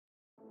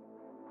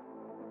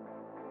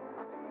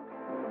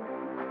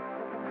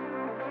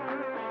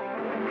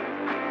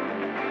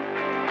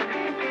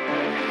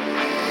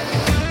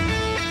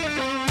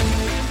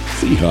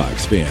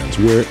Seahawks fans,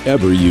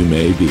 wherever you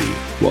may be.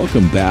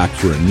 Welcome back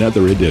for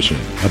another edition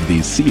of the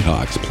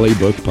Seahawks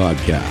Playbook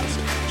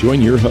Podcast. Join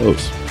your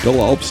host, Bill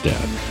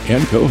Alvstad,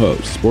 and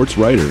co-host, sports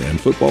writer and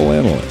football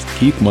analyst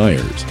Keith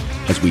Myers,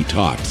 as we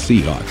talk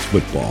Seahawks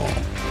football.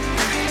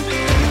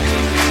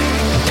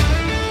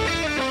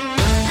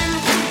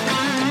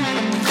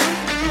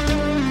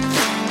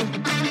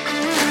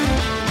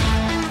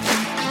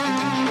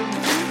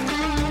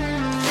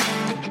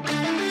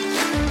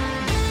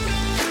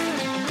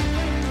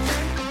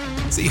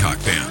 Seahawk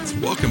fans,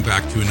 welcome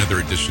back to another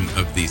edition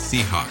of the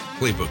Seahawk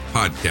Playbook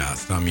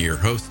Podcast. I'm your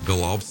host, Bill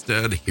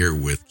Alvstad, here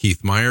with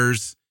Keith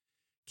Myers.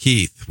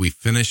 Keith, we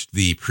finished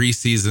the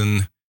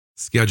preseason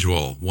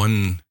schedule.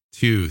 1,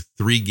 2,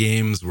 3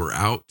 games were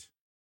out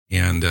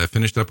and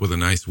finished up with a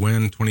nice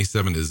win,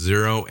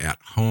 27-0 at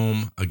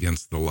home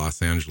against the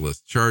Los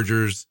Angeles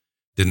Chargers.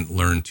 Didn't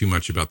learn too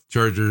much about the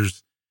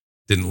Chargers.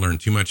 Didn't learn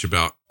too much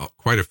about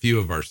quite a few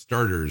of our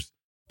starters.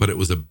 But it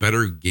was a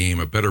better game,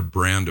 a better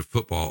brand of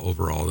football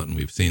overall than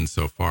we've seen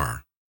so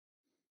far.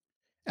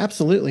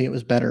 Absolutely, it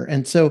was better.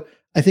 And so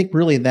I think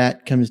really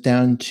that comes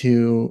down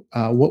to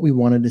what we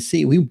wanted to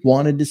see. We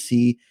wanted to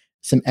see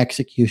some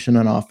execution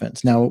on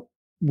offense. Now,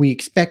 we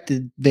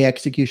expected the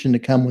execution to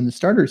come when the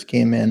starters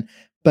came in,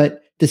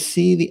 but to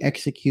see the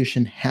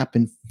execution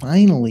happen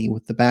finally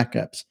with the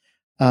backups,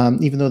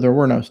 even though there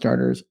were no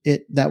starters,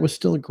 that was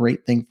still a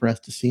great thing for us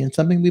to see and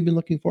something we've been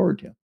looking forward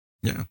to.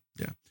 Yeah.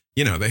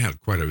 You know, they had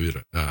quite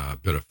a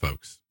bit of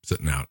folks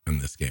sitting out in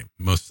this game.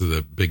 Most of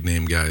the big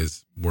name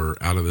guys were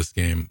out of this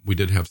game. We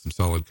did have some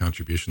solid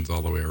contributions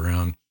all the way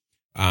around.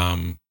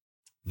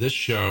 This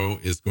show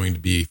is going to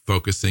be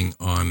focusing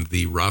on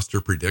the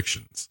roster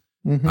predictions.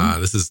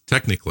 Mm-hmm. This is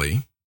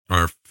technically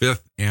our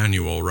 5th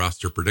annual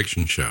roster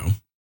prediction show.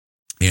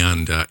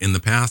 And in the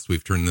past,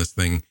 we've turned this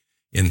thing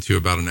into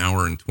about an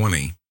hour and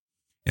 20.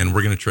 And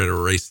we're going to try to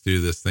race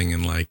through this thing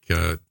in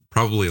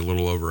probably a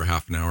little over a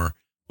half an hour.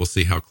 We'll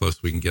see how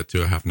close we can get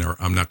to a half an hour.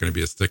 I'm not going to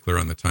be a stickler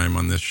on the time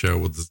on this show.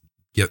 We'll just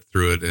get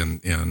through it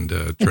and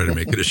try to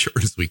make it as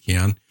short as we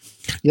can.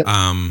 Yep.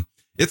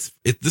 This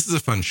is a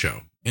fun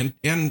show. And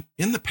in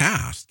the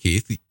past,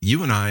 Keith,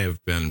 you and I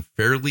have been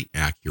fairly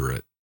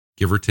accurate,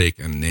 give or take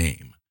a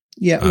name.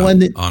 Yeah.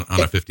 On a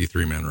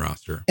 53-man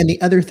roster. And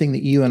the other thing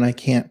that you and I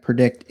can't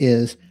predict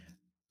is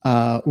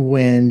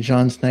when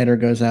John Snyder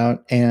goes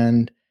out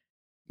and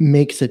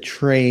makes a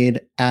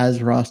trade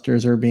as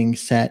rosters are being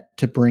set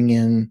to bring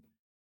in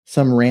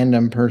some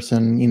random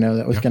person,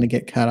 that was going to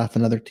get cut off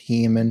another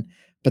team.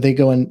 But they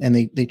go in and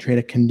they trade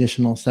a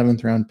conditional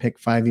 7th round pick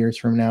 5 years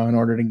from now in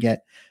order to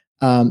get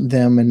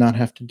them and not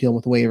have to deal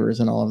with waivers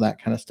and all of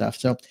that kind of stuff.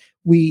 So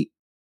we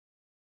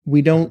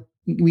don't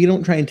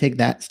try and take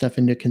that stuff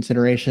into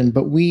consideration,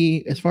 but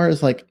as far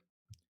as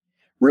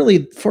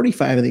really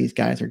 45 of these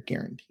guys are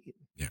guaranteed.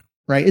 Yeah.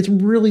 Right. It's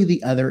really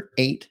the other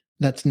 8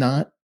 that's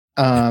not.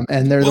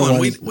 And they're the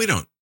ones. We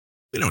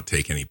don't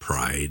take any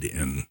pride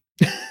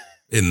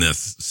in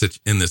this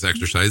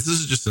exercise.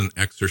 This is just an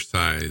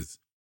exercise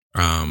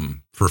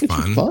for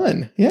fun.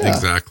 Fun, yeah,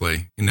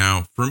 exactly.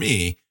 Now, for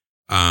me,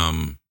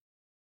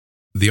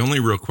 the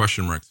only real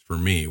question marks for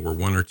me were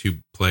 1 or 2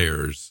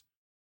 players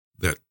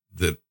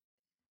that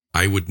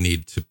I would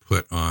need to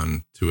put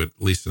on to at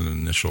least an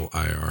initial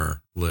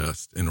IR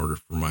list in order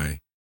for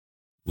my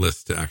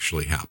list to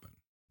actually happen.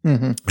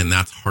 Mm-hmm. And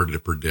that's hard to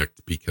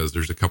predict because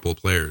there's a couple of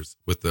players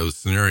with those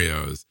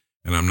scenarios,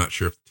 and I'm not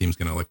sure if the team's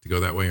going to elect to go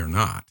that way or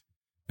not.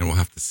 And we'll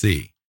have to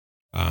see.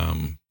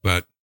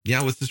 But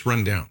yeah, let's just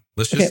run down.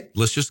 Let's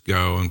just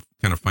go and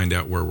kind of find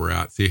out where we're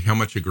at, see how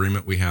much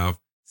agreement we have,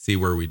 see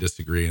where we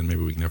disagree, and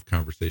maybe we can have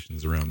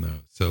conversations around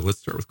those. So let's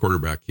start with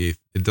quarterback, Keith.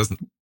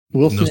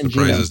 No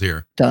surprises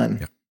here.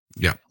 Done.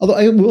 Yeah. Although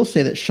I will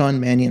say that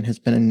Sean Mannion has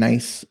been a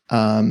nice,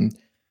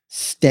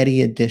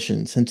 steady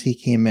addition since he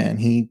came in.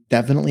 He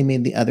definitely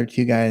made the other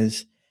 2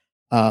 guys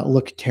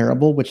look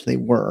terrible, which they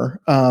were.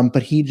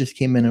 But he just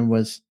came in and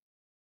was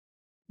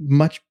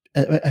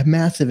a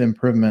massive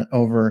improvement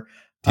over.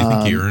 Do you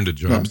think he earned a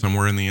job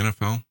somewhere in the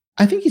NFL?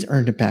 I think he's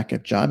earned a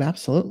backup job.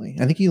 Absolutely.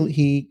 I think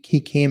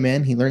he came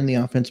in, he learned the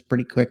offense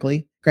pretty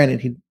quickly. Granted,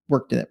 he'd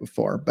worked in it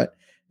before, but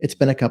it's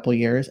been a couple of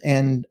years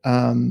and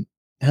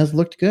has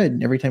looked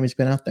good every time he's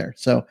been out there.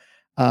 So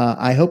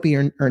I hope he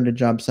earned a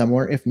job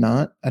somewhere. If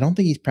not, I don't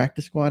think he's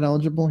practice squad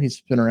eligible.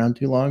 He's been around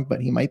too long, but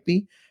he might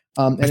be.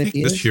 I think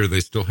this year they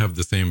still have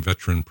the same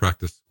veteran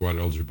practice squad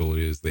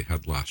eligibility as they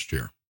had last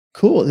year.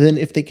 Cool. Then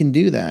if they can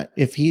do that,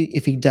 if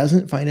he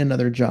doesn't find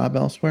another job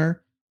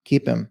elsewhere,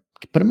 keep him,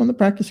 put him on the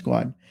practice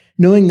squad,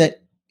 knowing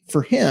that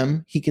for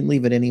him, he can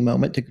leave at any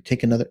moment to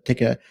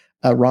take a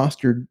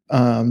roster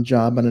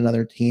job on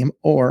another team,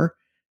 or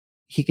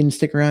he can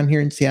stick around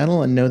here in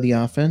Seattle and know the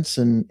offense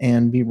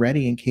and be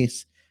ready in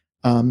case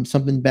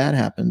something bad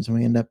happens and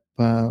we end up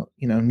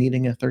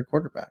needing a third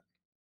quarterback.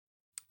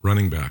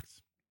 Running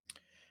backs.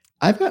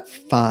 I've got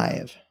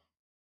 5.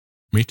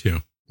 Me too.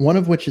 One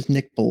of which is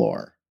Nick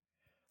Bellore.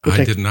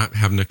 I did not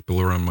have Nick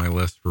Bellore on my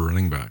list for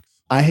running backs.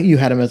 You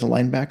had him as a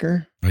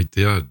linebacker? I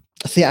did.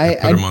 See, I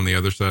put him on the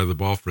other side of the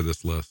ball for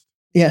this list.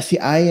 Yeah, see,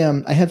 I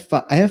have I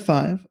have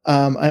five.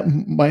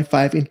 My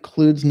five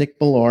includes Nick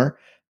Ballore.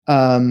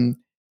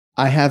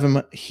 I have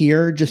him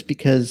here just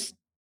because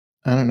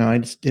I don't know.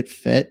 It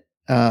fit.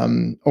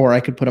 Or I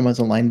could put him as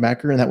a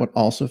linebacker, and that would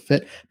also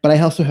fit. But I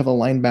also have a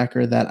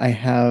linebacker that I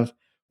have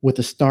with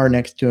a star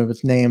next to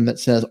his name that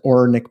says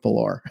 "or Nick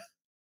Ballore."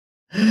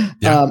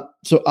 Yeah.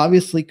 So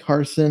obviously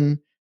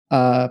Carson,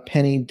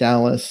 Penny,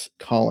 Dallas,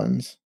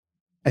 Collins.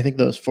 I think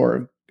those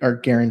four are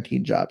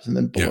guaranteed jobs, and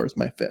then Yeah. Ballore is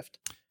my fifth.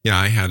 Yeah.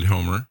 I had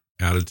Homer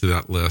added to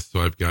that list.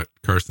 So I've got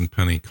Carson,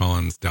 Penny,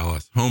 Collins,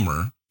 Dallas,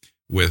 Homer,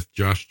 with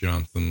Josh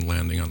Johnson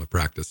landing on the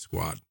practice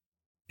squad.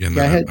 And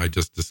Yeah, I then had I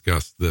just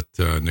discussed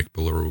that Nick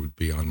Ballore would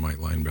be on my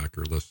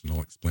linebacker list, and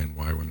I'll explain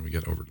why when we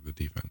get over to the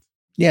defense.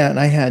 Yeah, and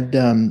I had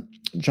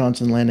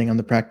Johnson landing on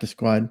the practice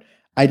squad.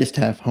 I just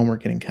have Homer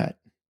getting cut.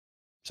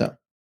 So,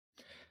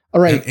 all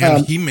right.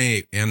 And he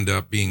may end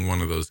up being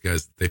one of those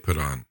guys that they put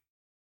on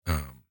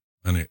the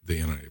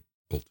unable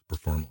to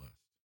perform list,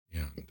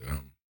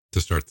 and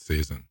to start the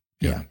season.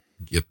 Yeah.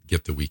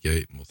 Get to week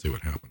 8, and we'll see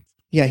what happens.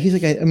 Yeah, he's a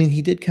guy. I mean,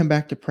 he did come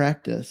back to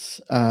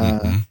practice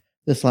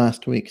this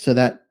last week, so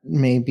that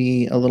may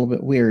be a little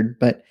bit weird,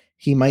 but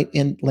he might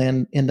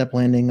end up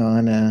landing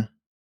on a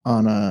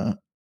on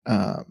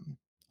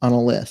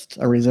a list,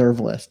 a reserve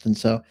list, and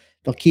so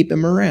they'll keep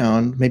him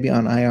around, maybe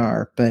on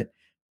IR, but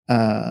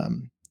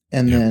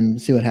and Yeah. then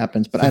see what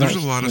happens. But So I there's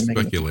don't a lot of see him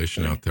making the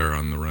speculation 53. out there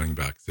on the running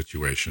back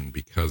situation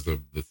because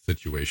of the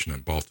situation in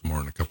Baltimore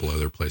and a couple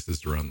other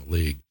places around the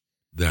league,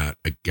 that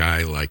a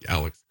guy like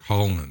Alex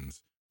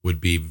Collins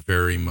would be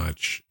very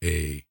much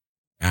a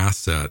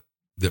asset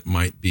that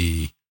might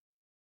be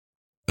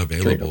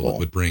available Tradable. that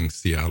would bring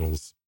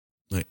Seattle's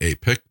a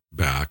pick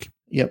back.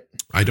 Yep.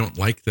 I don't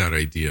like that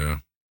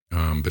idea,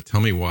 but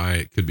tell me why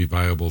it could be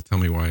viable. Tell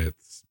me why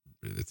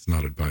it's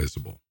not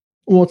advisable.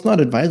 Well, it's not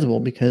advisable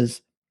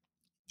because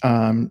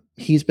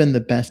he's been the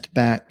best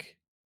back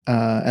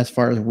as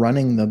far as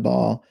running the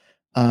ball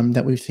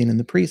that we've seen in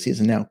the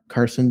preseason. Now,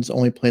 Carson's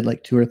only played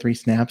like 2 or 3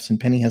 snaps, and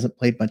Penny hasn't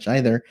played much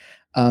either.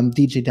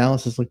 DJ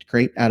Dallas has looked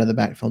great out of the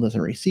backfield as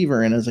a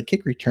receiver and as a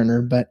kick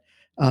returner, but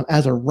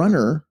as a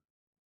runner,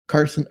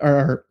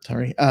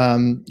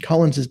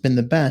 Collins has been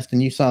the best,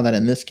 and you saw that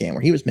in this game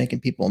where he was making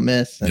people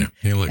miss and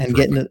he looked and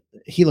terrific.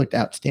 he looked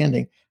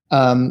outstanding.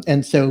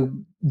 And so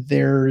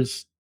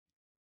there's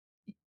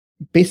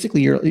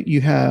basically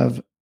you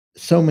have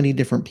so many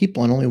different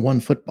people and only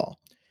one football,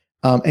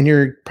 and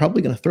you're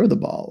probably going to throw the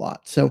ball a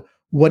lot. So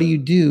what do you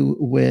do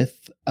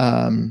with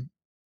when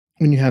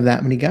you have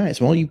that many guys?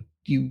 Well, you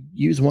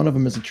use one of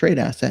them as a trade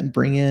asset and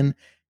bring in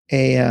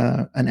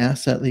an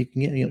asset that you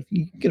can get.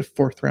 You can get a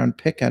 4th round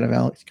pick out of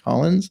Alex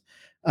Collins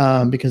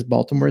because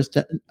Baltimore is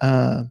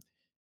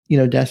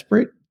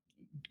desperate.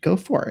 Go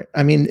for it.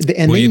 I mean,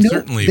 and they know Alex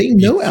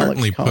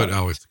certainly Collins. put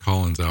Alex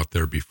Collins out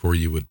there before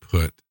you would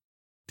put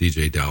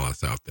DJ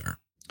Dallas out there.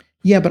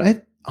 Yeah,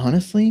 but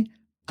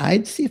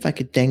I'd see if I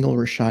could dangle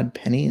Rashad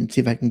Penny and see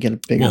if I can get a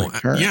bigger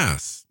return.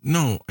 Yes.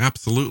 No,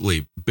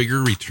 absolutely.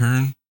 Bigger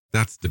return,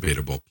 that's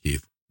debatable,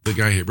 Keith. The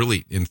guy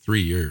really, in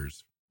 3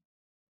 years.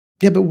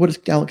 Yeah, but what has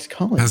Alex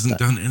Collins hasn't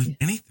done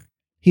anything?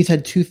 He's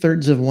had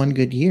 2/3 of one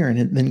good year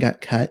and then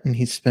got cut, and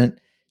he's spent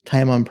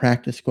time on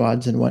practice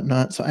squads and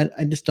whatnot. So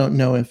I just don't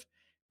know if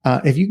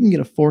you can get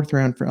a 4th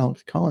round for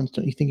Alex Collins,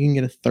 don't you think you can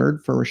get a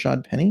 3rd for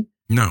Rashad Penny?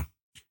 No.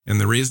 And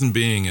the reason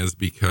being is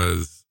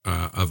because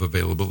of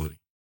availability.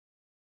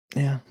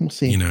 Yeah, we'll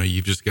see.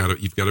 You've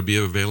got to be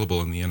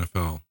available in the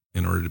NFL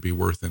in order to be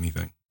worth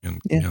anything.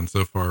 And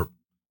so far,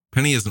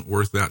 Penny isn't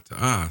worth that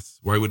to us.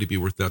 Why would he be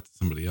worth that to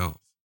somebody else?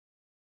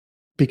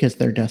 Because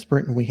they're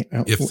desperate,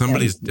 and if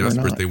somebody's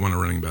desperate, they want a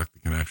running back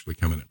that can actually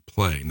come in and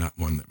play, not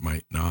one that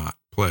might not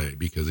play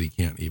because he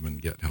can't even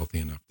get healthy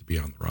enough to be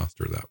on the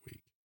roster that week.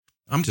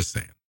 I'm just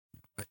saying,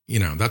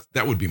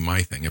 that would be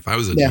my thing. If I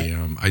was a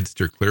GM, I'd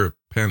steer clear of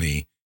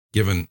Penny,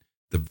 given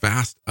the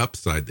vast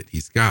upside that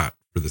he's got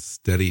for the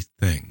steady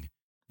thing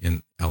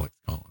in Alex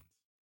Collins.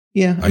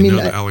 Yeah, I know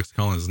that Alex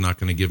Collins is not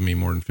going to give me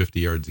more than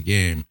 50 yards a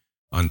game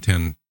on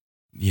 10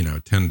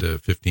 to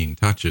 15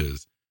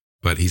 touches,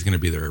 but he's going to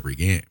be there every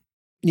game.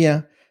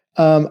 Yeah.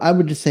 I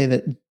would just say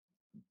that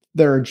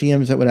there are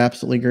GMs that would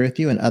absolutely agree with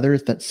you and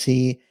others that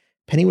see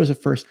Penny was a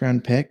 1st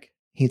round pick.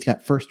 He's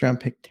got 1st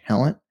round pick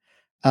talent.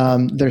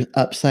 There's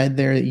upside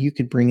there that you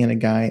could bring in a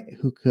guy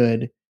who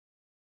could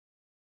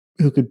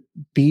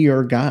be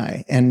your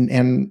guy and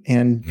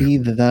be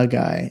the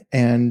guy.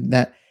 And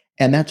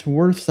that's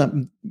worth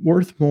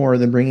more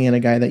than bringing in a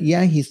guy that,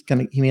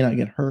 he may not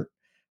get hurt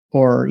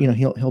or,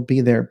 he'll be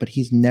there, but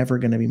he's never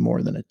going to be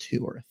more than a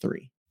 2 or a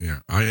 3. Yeah,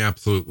 I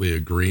absolutely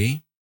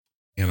agree.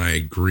 And I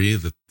agree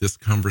that this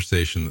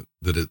conversation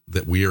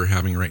that we are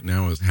having right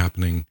now is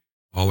happening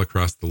all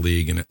across the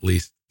league in at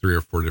least 3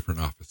 or 4 different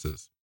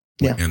offices.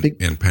 Yeah.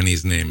 And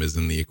Penny's name is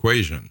in the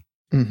equation.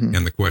 Mm-hmm.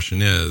 And the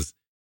question is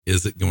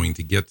it going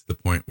to get to the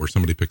point where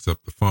somebody picks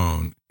up the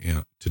phone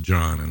to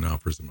John and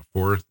offers him a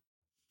 4th,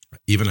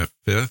 even a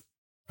 5th?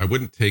 I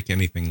wouldn't take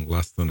anything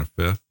less than a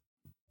 5th,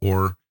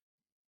 or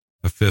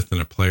a 5th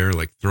and a player,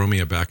 like throw me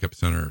a backup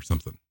center or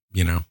something,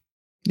 Yeah.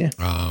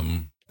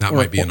 That Or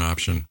might be an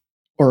option.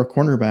 or a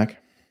cornerback.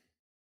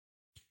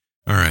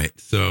 All right.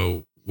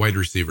 So wide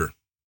receiver.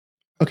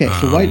 Okay,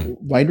 so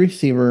wide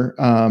receiver.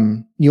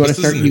 You want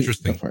to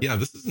start? Yeah,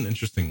 this is an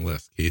interesting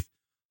list, Keith.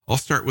 I'll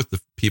start with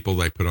the people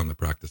that I put on the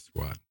practice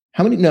squad.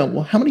 How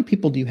many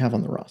people do you have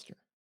on the roster?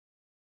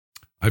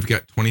 I've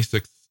got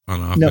 26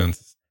 on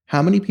offense. No.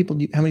 How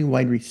many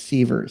wide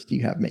receivers do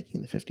you have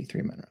making the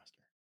 53-man roster?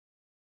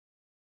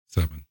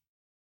 7.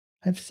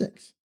 I have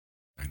 6.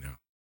 I know.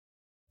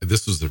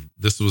 This was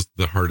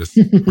the hardest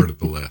part of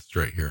the list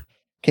right here.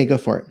 Okay, go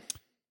for it.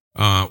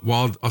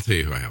 Well, I'll tell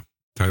you who I have.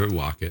 Tyler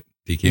Lockett,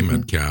 DK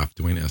Metcalf,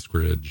 Dwayne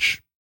Eskridge,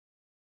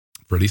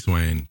 Freddie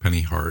Swain,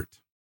 Penny Hart,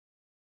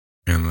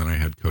 and then I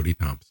had Cody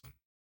Thompson,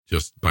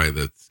 just by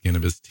the skin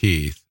of his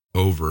teeth,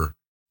 over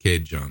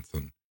Cade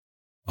Johnson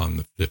on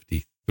the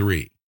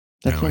 53.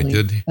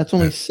 That's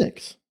only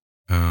 6.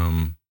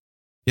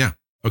 Yeah.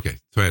 Okay.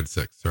 So I had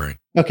 6. Sorry.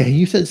 Okay,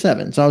 you said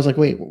 7. So I was like,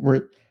 wait,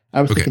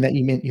 I was thinking that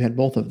you meant you had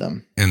both of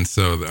them. And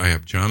so I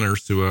have John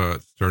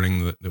Ursua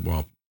starting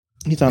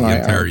he's on the IR.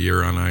 Entire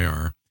year on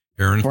IR.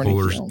 Aaron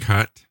Fuller's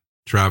cut.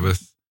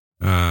 Travis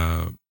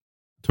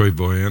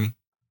Toivonen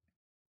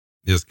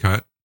is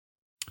cut.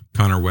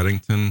 Connor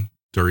Weddington,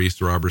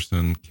 Doris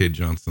Robertson, Cade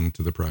Johnson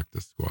to the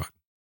practice squad.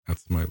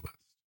 That's my list.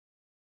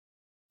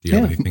 Do you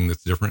have anything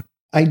that's different?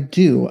 I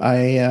do.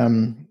 I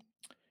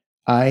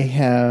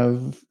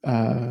have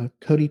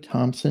Cody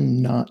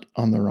Thompson not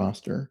on the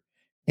roster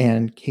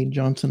and Cade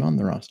Johnson on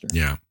the roster.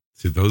 Yeah.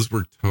 See, those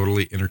were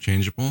totally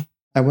interchangeable.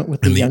 I went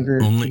with the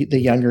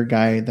younger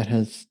guy that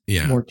has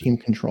more team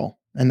control.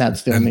 And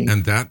that's the only.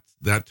 And that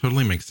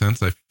totally makes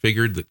sense. I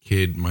figured that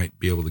Cade might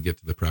be able to get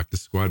to the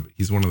practice squad, but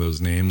he's one of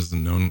those names, a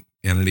known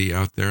entity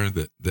out there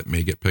that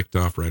may get picked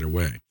off right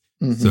away.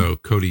 Mm-hmm. So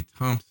Cody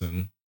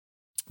Thompson,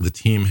 the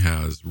team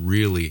has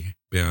really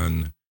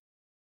been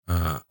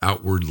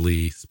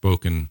outwardly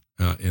spoken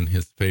in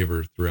his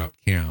favor throughout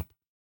camp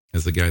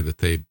as a guy that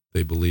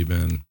they believe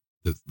in,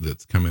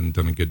 that's come in and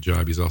done a good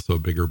job. He's also a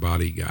bigger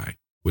body guy,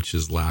 which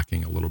is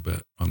lacking a little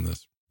bit on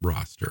this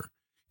roster.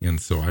 And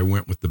so I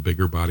went with the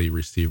bigger body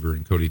receiver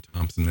and Cody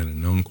Thompson in a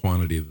known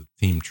quantity that the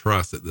team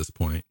trusts at this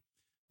point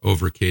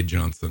over Cade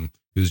Johnson,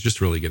 who's just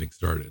really getting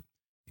started.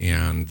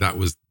 And that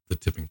was the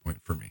tipping point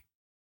for me.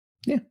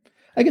 Yeah,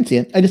 I can see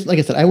it. Like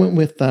I said, I went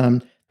with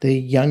the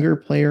younger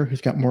player who's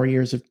got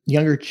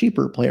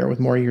cheaper player with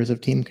more years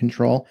of team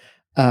control,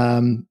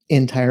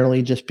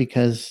 entirely just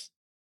because,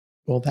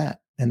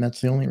 and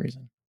that's the only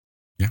reason.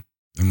 Yeah.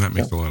 And that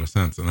makes a lot of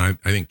sense. And I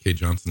think Cade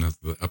Johnson has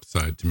the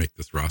upside to make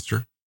this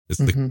roster. It's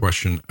the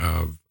question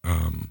of,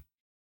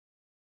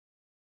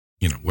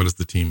 what does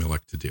the team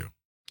elect to do?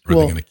 Are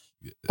they going to,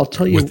 I'll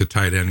tell you, with the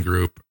tight end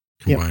group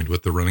combined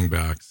with the running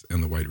backs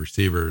and the wide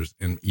receivers,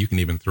 and you can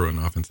even throw an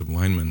offensive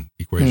lineman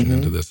equation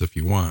into this if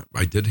you want.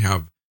 I did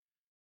have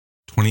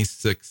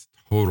 26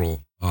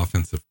 total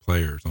offensive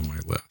players on my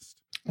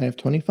list. I have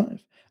 25.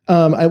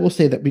 I will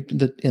say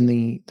that in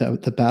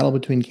the battle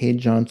between Cade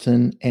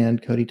Johnson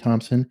and Cody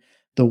Thompson,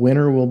 the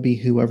winner will be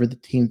whoever the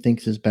team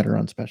thinks is better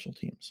on special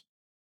teams.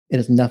 It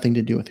has nothing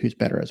to do with who's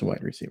better as a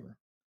wide receiver.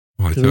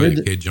 Well, I tell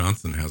you, Cade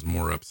Johnson has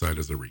more upside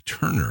as a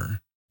returner,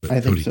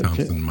 but Cody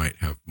Thompson might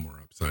have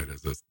more upside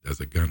as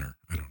a gunner.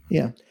 I don't know.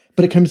 Yeah,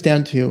 but it comes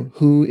down to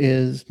who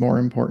is more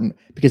important.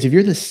 Because if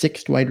you're the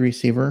 6th wide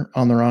receiver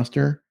on the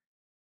roster,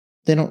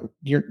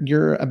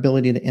 your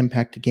ability to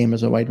impact a game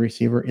as a wide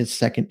receiver is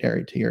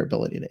secondary to your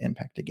ability to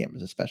impact a game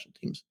as a special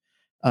teams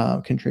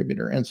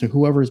contributor. And so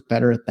whoever's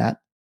better at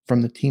that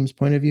from the team's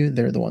point of view,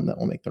 they're the one that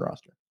will make the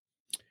roster.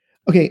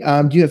 Okay,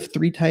 do you have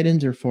 3 tight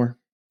ends or 4?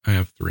 I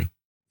have 3.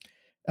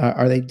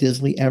 Are they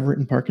Disley, Everett,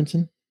 and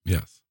Parkinson?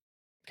 Yes.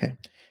 Okay.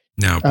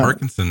 Now,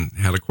 Parkinson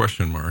had a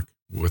question mark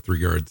with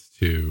regards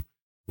to,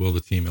 will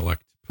the team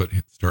elect to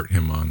start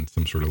him on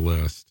some sort of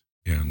list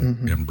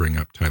and bring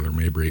up Tyler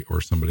Mabry or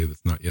somebody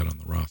that's not yet on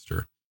the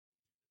roster?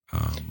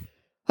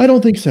 I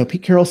don't think so.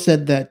 Pete Carroll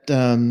said that,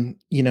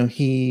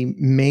 he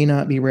may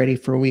not be ready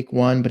for week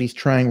 1, but he's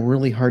trying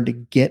really hard to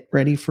get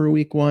ready for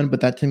week 1. But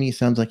that to me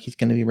sounds like he's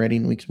going to be ready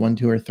in weeks 1,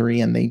 2, or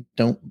 3. And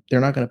they're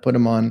not going to put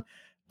him on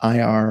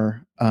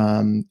IR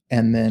and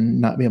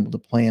then not be able to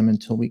play him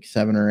until week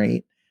 7 or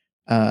 8.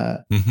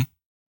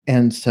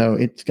 And so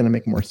it's going to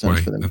make more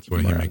sense for them. That's why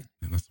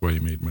you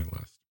made my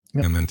list.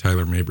 Yep. And then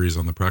Tyler Mabry's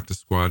on the practice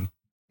squad.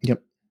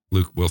 Yep.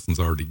 Luke Wilson's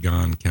already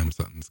gone. Cam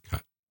Sutton's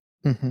cut.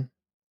 Mm-hmm.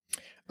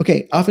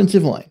 Okay,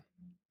 offensive line,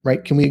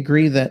 right? Can we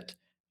agree that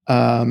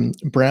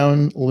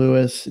Brown,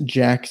 Lewis,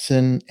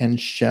 Jackson, and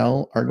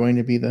Shell are going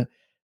to be the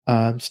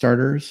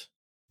starters?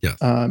 Yes.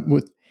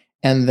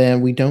 And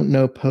then we don't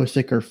know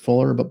Posick or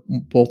Fuller, but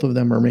both of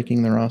them are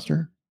making the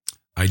roster.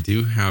 I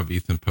do have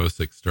Ethan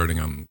Posick starting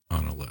on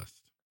a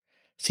list.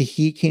 See,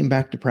 he came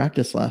back to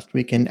practice last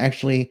week, and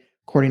actually,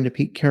 according to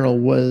Pete Carroll,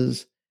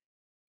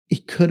 he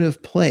could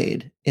have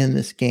played in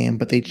this game,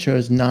 but they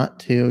chose not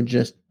to,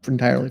 just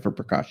entirely for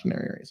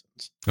precautionary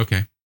reasons.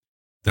 Okay,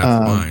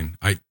 that's fine.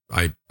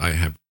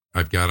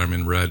 I've got him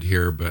in red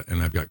here,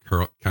 and I've got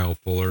Kyle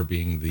Fuller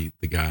being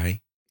the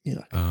guy.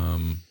 Yeah.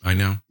 I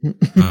know,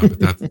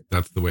 but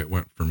that's the way it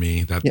went for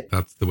me.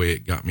 That's the way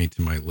it got me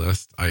to my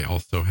list. I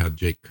also had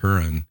Jake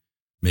Curran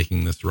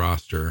making this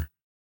roster,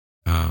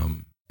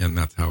 and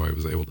that's how I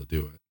was able to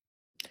do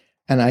it.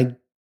 And I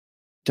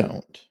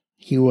don't.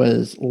 He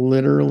was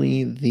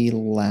literally the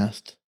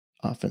last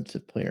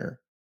offensive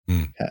player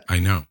cut. I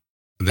know.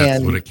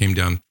 That's what it came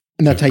down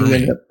and to that's how for you me.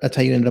 ended up. That's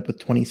how you ended up with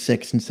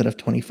 26 instead of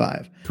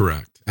 25.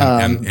 Correct.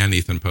 And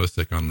Ethan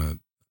Posick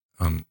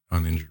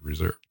on injured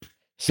reserve.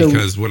 So,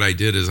 because what I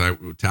did is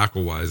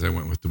tackle wise, I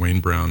went with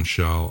Dwayne Brown,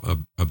 Shell,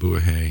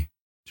 Abuahe,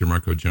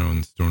 Jamarco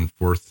Jones, Stone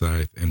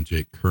Forsythe, and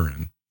Jake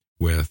Curran,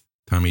 with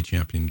Tommy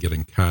Champion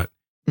getting cut,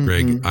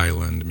 Greg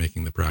Island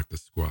making the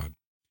practice squad.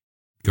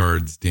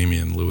 Guards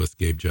Damian Lewis,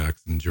 Gabe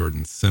Jackson,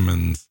 Jordan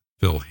Simmons,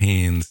 Phil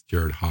Haynes,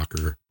 Jared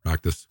Hawker,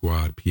 practice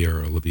squad,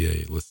 Pierre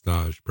Olivier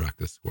Lestage,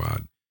 practice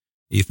squad,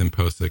 Ethan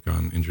Posick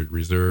on injured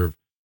reserve,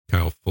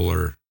 Kyle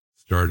Fuller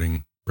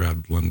starting,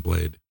 Brad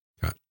Lundblade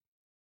cut.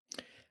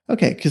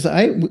 Okay, because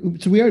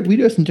we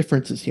do have some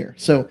differences here.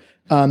 So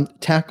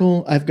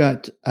tackle, I've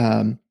got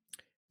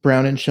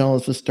Brown and Shell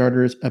as the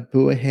starters,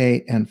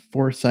 Abuahe and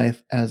Forsythe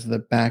as the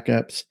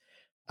backups,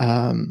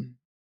 and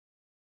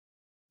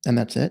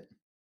that's it.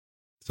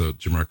 So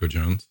Jamarco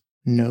Jones?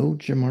 No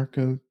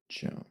Jamarco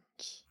Jones.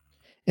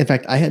 In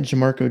fact, I had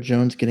Jamarco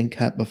Jones getting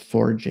cut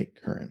before Jake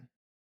Curran.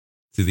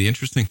 See, the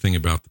interesting thing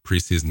about the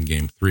preseason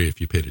game 3,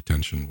 if you paid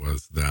attention,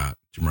 was that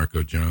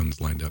Jamarco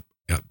Jones lined up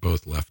at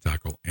both left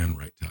tackle and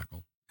right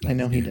tackle. I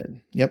know he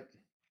did. Yep.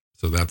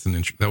 So that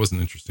was an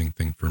interesting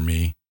thing for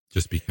me,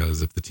 just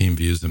because if the team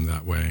views him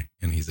that way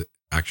and he's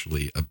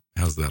actually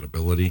has that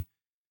ability,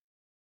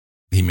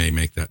 he may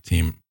make that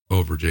team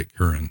over Jake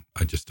Curran.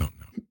 I just don't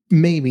know.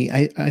 Maybe.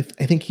 I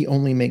think he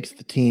only makes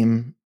the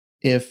team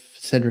if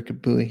Cedric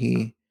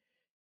Abuahe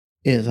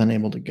is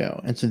unable to go.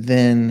 And so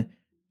then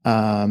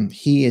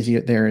he is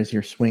there as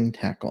your swing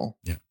tackle.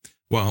 Yeah.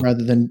 Well,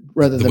 rather than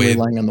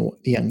relying on the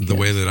young kids. The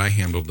way that I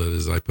handled it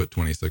is I put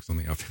 26 on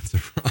the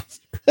offensive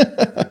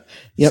roster.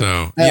 Yep.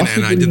 So,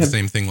 and I did the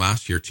same thing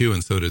last year too,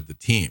 and so did the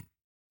team.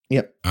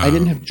 Yep. I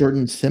didn't have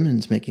Jordan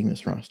Simmons making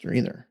this roster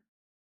either.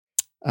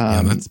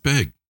 Yeah, that's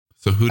big.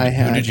 So who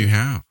did you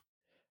have?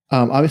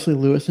 Obviously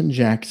Lewis and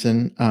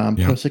Jackson,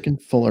 Posick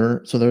and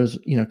Fuller. So those,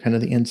 kind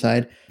of the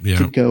inside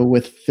to go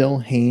with Phil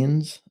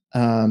Haynes.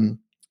 And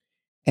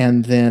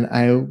then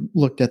I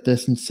looked at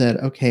this and said,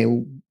 okay,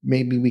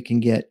 maybe we can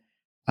get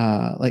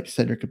like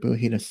Cedric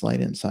Abuahe to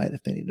slide inside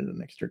if they needed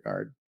an extra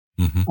guard.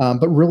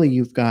 But really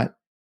you've got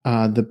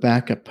the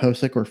backup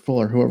Posick or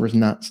Fuller, whoever's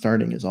not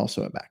starting is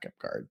also a backup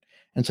guard.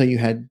 And so you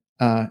had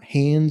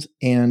Haynes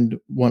and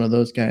one of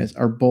those guys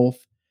are both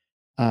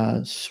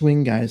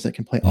swing guys that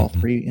can play all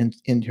three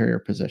interior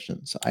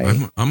positions.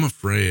 I'm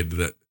afraid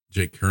that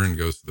Jake Curran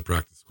goes to the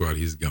practice squad.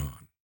 He's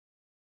gone.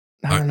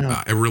 I don't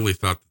know. I really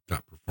thought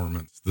that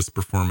this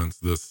performance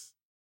this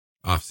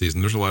offseason,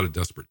 there's a lot of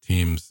desperate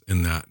teams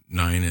in that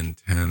 9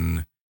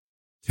 and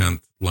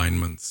 10th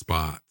lineman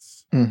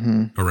spots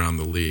around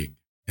the league.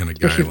 And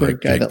especially for a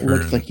guy Jake that Curran,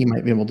 looks like he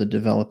might be able to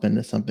develop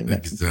into something that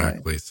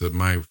exactly. So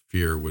my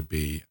fear would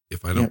be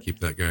if I don't keep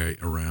that guy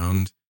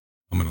around,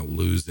 I'm going to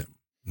lose him.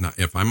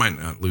 I might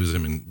not lose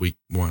him in week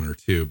 1 or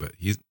 2, but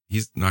he's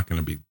not going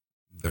to be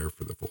there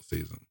for the full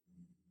season.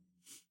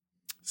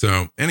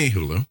 So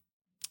anywho,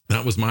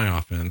 that was my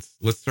offense.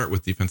 Let's start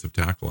with defensive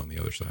tackle on the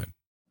other side.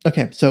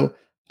 Okay, so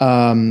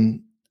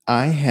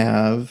I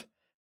have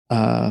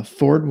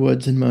Ford,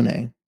 Woods, and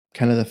Monet,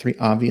 kind of the 3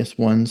 obvious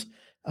ones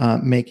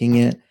making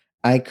it.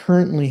 I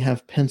currently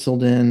have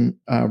penciled in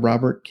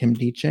Robert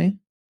Kimdiche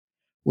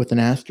with an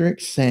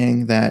asterisk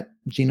saying that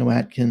Geno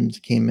Atkins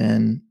came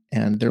in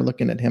and they're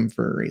looking at him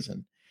for a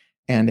reason.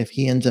 And if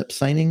he ends up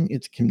signing,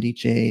 it's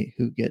Kimdiche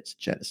who gets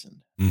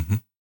jettisoned.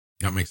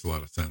 That makes a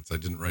lot of sense. I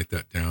didn't write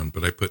that down,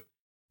 but I put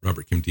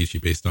Robert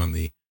Kimdiche based on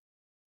the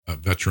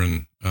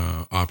veteran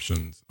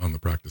options on the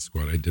practice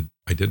squad.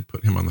 I did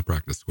put him on the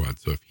practice squad.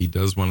 So if he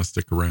does want to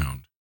stick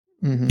around,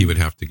 he would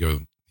have to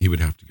go. He would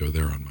have to go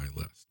there on my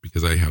list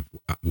because I have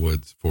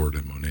Woods, Ford,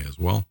 and Monet as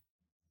well.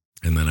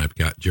 And then I've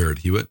got Jared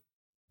Hewitt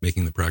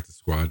making the practice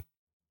squad.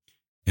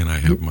 And I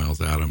have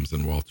Miles Adams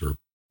and Walter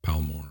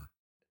Palmore.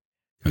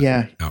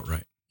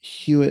 Outright.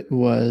 Hewitt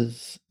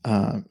was,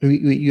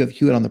 you have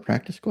Hewitt on the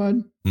practice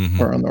squad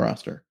or on the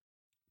roster?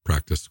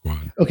 Practice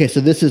squad. Okay. So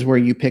this is where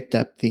you picked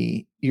up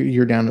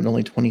you're down at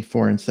only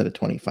 24 instead of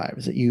 25.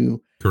 Is it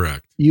you?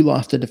 Correct. You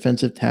lost a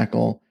defensive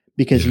tackle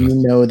because you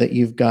know that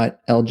you've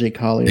got LJ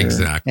Collier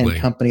and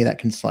company that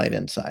can slide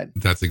inside.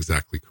 That's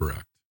exactly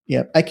correct.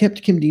 Yep. I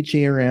kept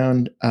Kimdiche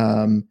around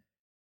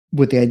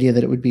with the idea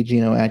that it would be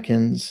Geno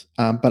Atkins,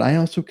 but I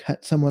also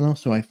cut someone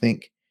else who I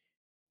think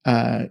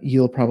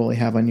you'll probably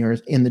have on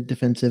yours in the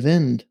defensive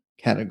end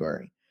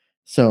category.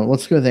 So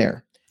let's go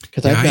there.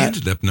 Because I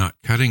ended up not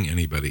cutting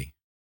anybody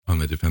on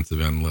the defensive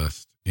end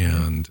list,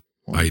 and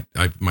my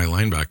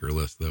linebacker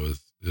list though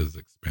is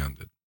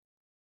expanded.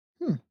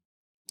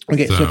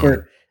 Okay, so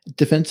for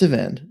defensive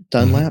end,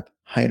 Dunlap,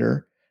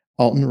 Hyder,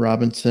 Alton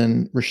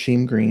Robinson,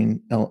 Rasheem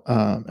Green,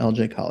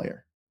 LJ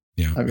Collier.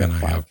 Yeah, and I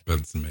have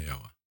Benson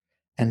Mayowa.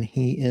 and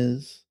he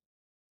is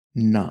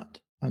not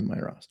on my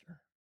roster.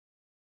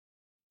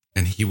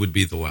 And he would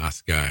be the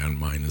last guy on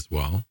mine as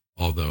well.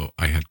 Although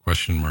I had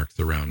question marks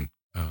around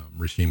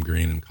Rasheem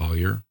Green and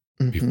Collier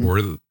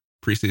before the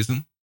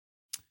preseason.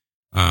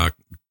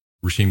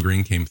 Rasheem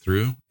Green came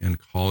through and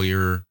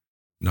Collier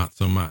not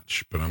so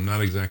much, but I'm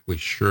not exactly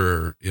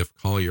sure if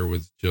Collier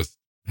was just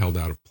held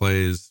out of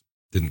plays,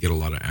 didn't get a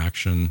lot of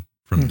action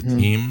from the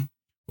team,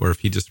 or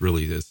if he just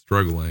really is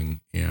struggling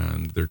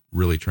and they're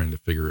really trying to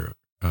figure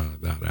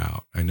that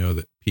out. I know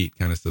that Pete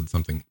kind of said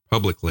something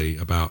publicly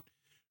about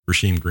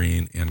Rasheem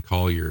Green and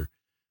Collier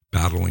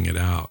battling it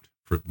out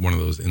for one of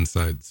those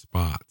inside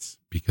spots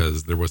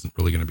because there wasn't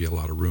really going to be a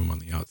lot of room on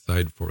the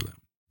outside for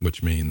them,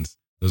 which means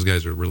those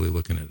guys are really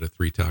looking at a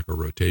 3-tackle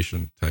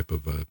rotation type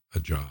of a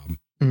job.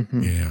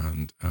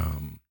 And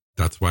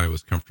that's why I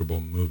was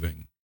comfortable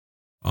moving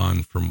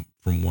on from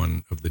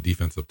one of the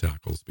defensive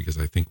tackles, because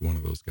I think one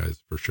of those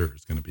guys for sure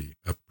is going to be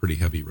a pretty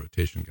heavy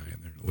rotation guy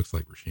in there. And it looks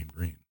like Rasheem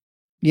Green.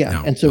 Yeah.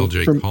 Now, and so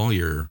LJ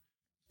Collier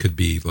could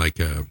be like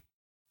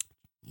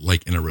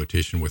in a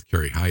rotation with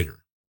Kerry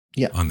Hyder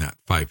on that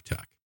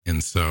 5-tech.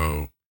 And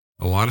so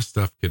a lot of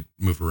stuff could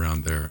move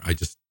around there.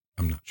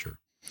 I'm not sure.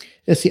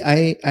 Yeah, see,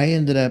 I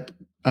ended up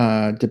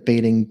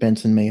debating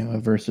Benson Mayowa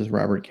versus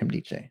Robert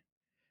Nkemdiche.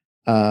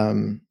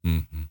 And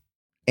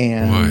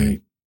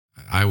boy,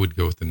 I would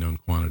go with the known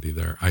quantity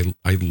there. I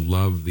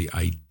love the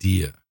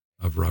idea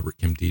of Robert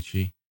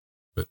Nkemdiche,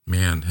 but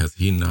man, has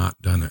he not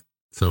done it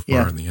so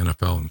far in the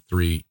NFL in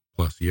 3+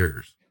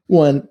 years.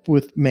 One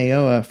with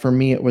Mayowa, for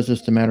me, it was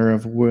just a matter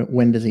of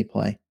when does he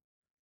play,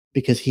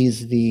 because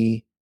he's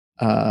the,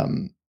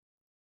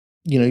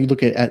 you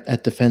look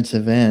at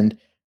defensive end,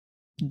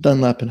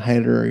 Dunlap and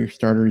Hyder are your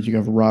starters. You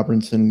have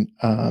Robinson,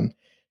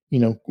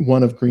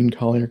 one of Green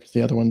Collier because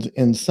the other one's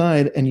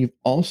inside. And you've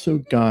also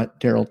got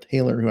Darrell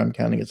Taylor, who I'm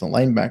counting as a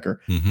linebacker,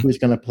 who is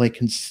going to play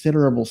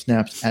considerable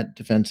snaps at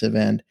defensive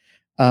end.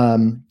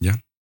 And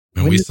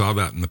we saw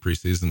that in the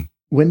preseason.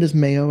 When does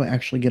Mayowa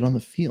actually get on the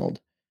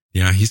field?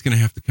 Yeah, he's going to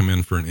have to come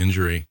in for an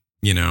injury.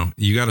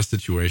 You got a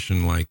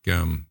situation like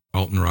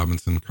Alton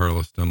Robinson,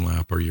 Carlos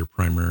Dunlap are your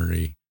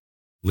primary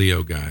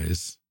Leo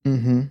guys,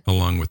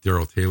 along with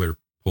Darrell Taylor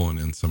pulling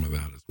in some of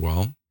that as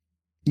well.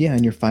 Yeah,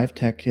 and your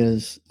 5-tech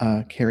is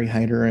Kerry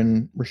Hyder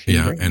and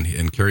Rasheem Green.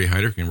 And Kerry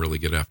Hyder can really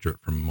get after it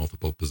from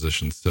multiple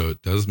positions. So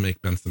it does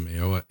make Benson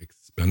Mayowa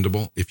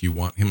expendable if you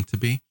want him to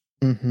be.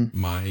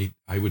 I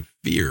would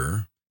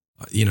fear,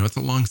 it's a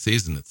long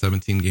season. It's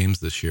 17 games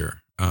this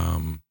year.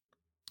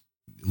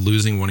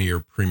 Losing one of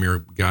your premier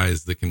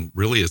guys that can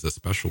really is a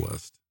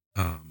specialist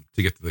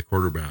to get to the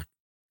quarterback,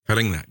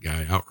 cutting that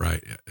guy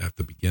outright at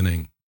the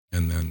beginning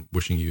and then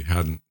wishing you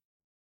hadn't,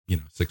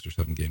 6 or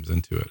 7 games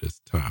into it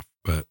is tough,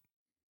 but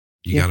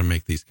you got to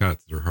make these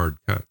cuts. They're hard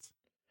cuts.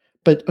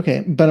 But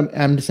okay. But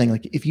I'm just saying,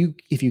 like, if you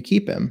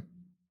keep him,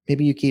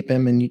 maybe you keep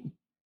him and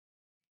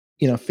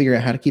you figure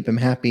out how to keep him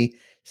happy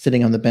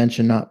sitting on the bench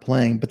and not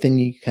playing, but then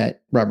you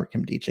cut Robert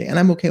Nkemdiche, and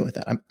I'm okay with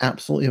that. I'm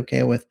absolutely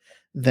okay with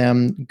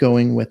them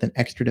going with an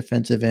extra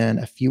defensive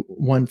end,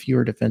 one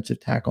fewer defensive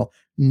tackle,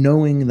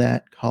 knowing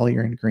that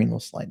Collier and Green will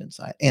slide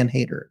inside, and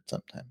Hayter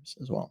sometimes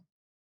as well.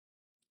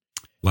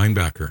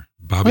 Linebacker,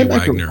 Bobby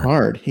Wagner.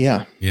 Hard,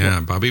 yeah.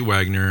 Bobby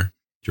Wagner,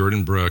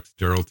 Jordan Brooks,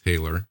 Darrell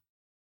Taylor,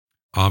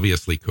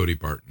 obviously Cody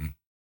Barton.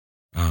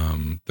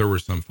 There were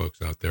some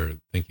folks out there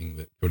thinking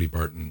that Cody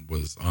Barton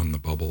was on the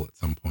bubble at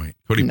some point.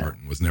 Cody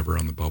Barton was never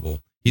on the bubble.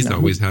 He's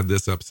always had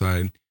this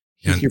upside.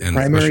 He's your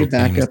primary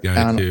backup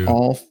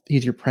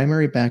he's your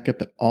primary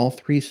backup at all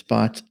 3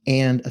 spots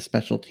and a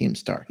special team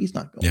star. He's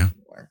not going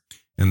anywhere.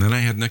 And then I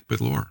had Nick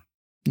Bellore.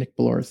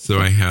 So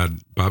I had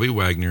Bobby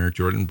Wagner,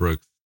 Jordan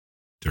Brooks,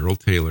 Darrell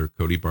Taylor,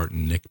 Cody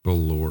Barton, Nick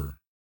Bellore.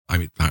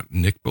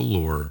 Nick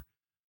Bellore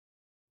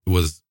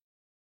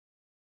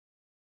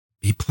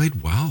he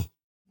played well.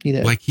 He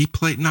did. Like, he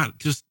played not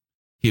just,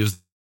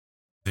 he's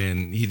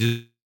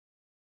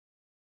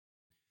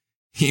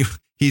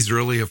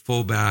really a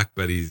fullback,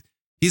 but he's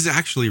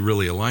actually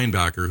really a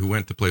linebacker who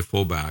went to play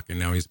fullback, and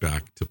now he's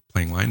back to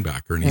playing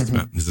linebacker. And he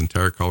spent his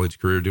entire college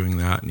career doing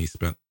that. And he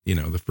spent,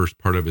 the first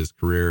part of his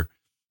career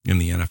in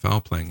the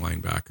NFL playing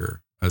linebacker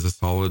as a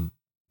solid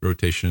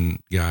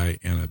rotation guy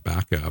and a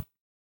backup.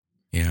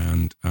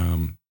 And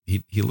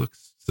he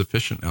looks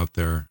sufficient out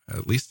there,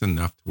 at least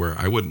enough to where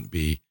I wouldn't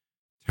be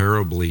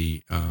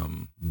terribly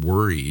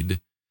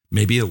worried,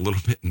 maybe a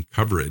little bit in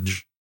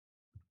coverage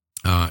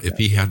if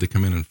he had to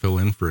come in and fill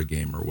in for a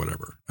game or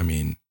whatever. I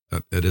mean,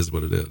 that is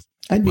what it is.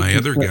 I'd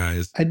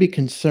be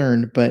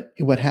concerned, but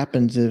what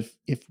happens if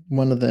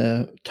one of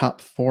the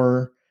top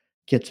 4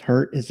 gets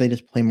hurt is they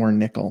just play more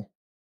nickel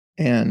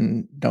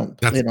and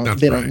don't need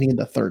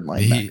the third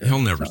linebacker. He'll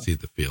never see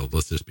the field.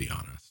 Let's just be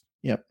honest.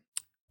 Yep.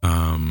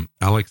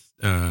 Alex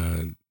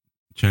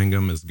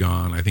Changum is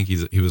gone. I think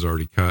he was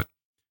already cut.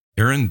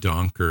 Aaron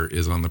Donker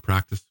is on the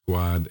practice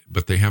squad,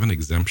 but they have an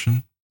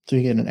exemption. So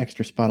you get an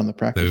extra spot on the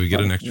practice squad. So we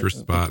get an extra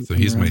spot. So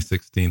he's my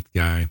 16th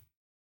guy.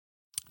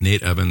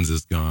 Nate Evans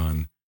is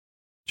gone.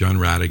 John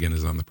Radigan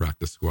is on the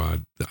practice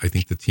squad. I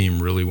think the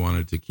team really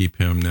wanted to keep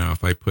him. Now,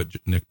 if I put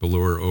Nick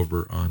Bellure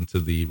over onto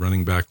the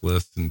running back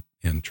list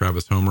and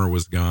Travis Homer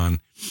was gone,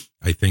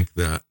 I think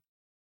that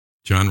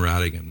John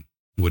Radigan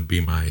would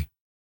be my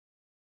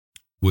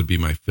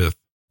fifth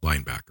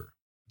linebacker.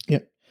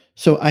 Yep.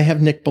 So I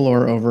have Nick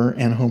Bellure over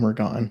and Homer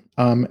gone.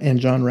 And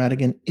John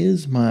Radigan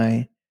is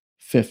my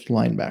fifth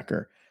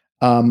linebacker.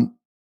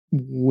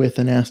 With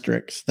an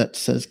asterisk that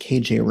says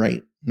KJ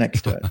Wright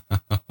next to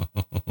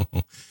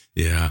it.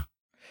 Yeah.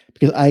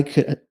 Because I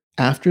could,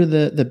 after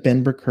the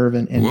Ben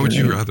Burr-Kirven injury. What would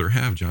you rather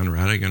have, John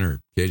Radigan or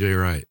KJ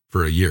Wright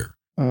for a year?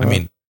 I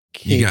mean,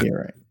 KJ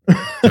Wright.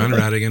 John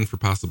Radigan for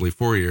possibly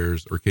 4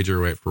 years or KJ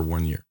Wright for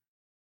 1 year.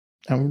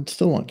 I would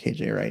still want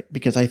KJ Wright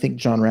because I think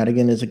John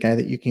Radigan is a guy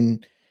that you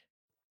can,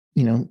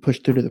 push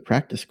through to the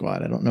practice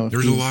squad. I don't know if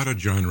there's a lot of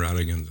John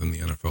Radigans in the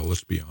NFL.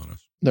 Let's be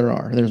honest.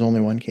 There's only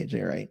one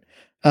KJ Wright.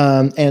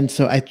 And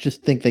so I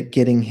just think that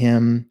getting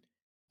him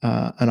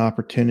an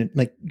opportunity,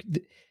 like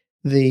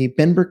the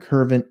Ben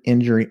Burr-Kirven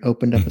injury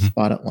opened up a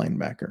spot at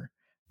linebacker.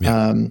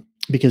 Yeah.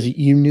 Because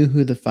you knew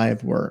who the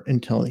five were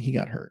until he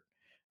got hurt.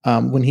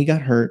 When he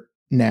got hurt,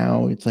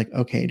 now it's like,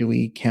 okay, do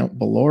we count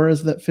Bellure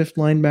as that fifth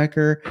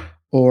linebacker,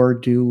 or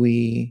do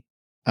we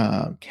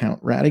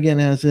count Radigan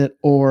as it?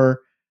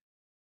 Or,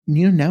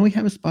 now we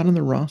have a spot on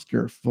the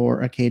roster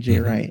for a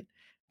KJ Wright.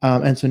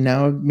 And so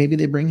now maybe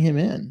they bring him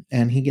in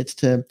and he gets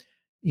to,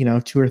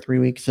 2 or 3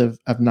 weeks of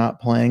not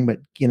playing, but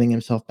getting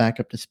himself back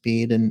up to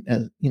speed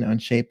and, in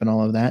shape and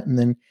all of that. And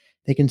then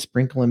they can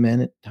sprinkle him in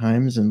at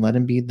times and let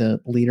him be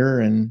the leader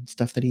and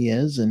stuff that he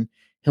is. And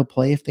he'll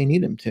play if they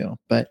need him to.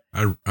 But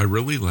I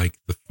really like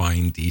the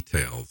fine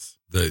details,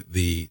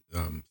 the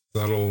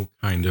subtle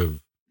kind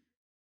of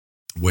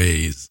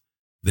ways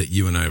that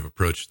you and I have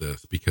approached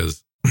this,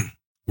 because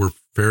we're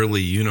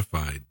fairly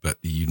unified, but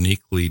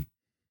uniquely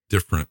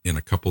different in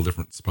a couple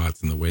different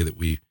spots in the way that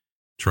we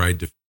tried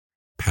to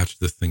patch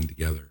this thing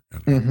together.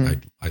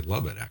 And I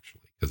love it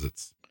actually, because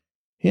it's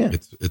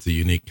a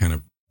unique kind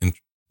of,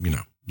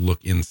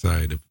 look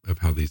inside of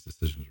how these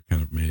decisions are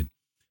kind of made.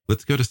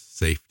 Let's go to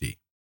safety.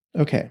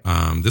 Okay.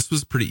 This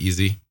was pretty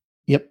easy.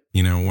 Yep.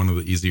 One of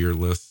the easier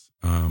lists.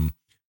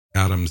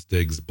 Adams,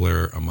 Diggs,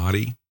 Blair,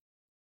 Amati,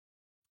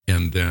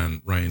 and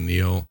then Ryan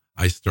Neal.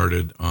 I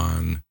started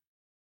on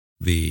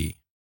the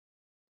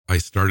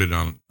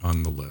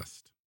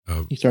list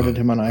of. You started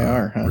him on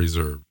IR, huh?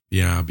 Reserve.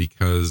 Yeah,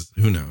 because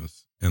who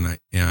knows? And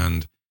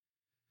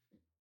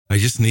I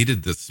just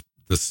needed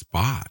the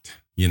spot.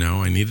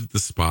 I needed the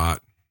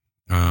spot.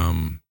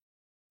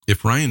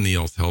 If Ryan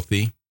Neal's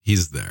healthy,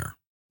 he's there.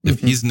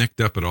 If he's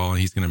nicked up at all and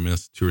he's going to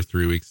miss 2 or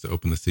 3 weeks to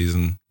open the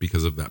season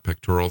because of that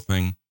pectoral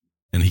thing,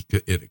 and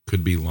it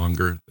could be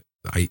longer,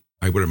 I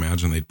would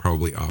imagine they'd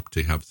probably opt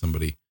to have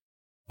somebody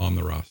on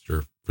the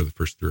roster for the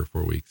first 3 or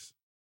 4 weeks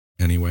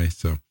anyway.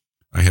 So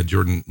I had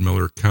Jordan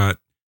Miller cut,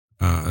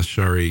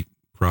 Ashari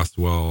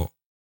Crosswell,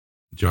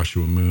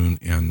 Joshua Moon,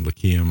 and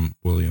Lakeem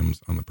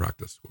Williams on the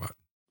practice squad.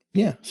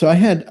 Yeah. So I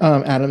had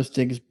Adams,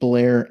 Diggs,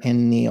 Blair,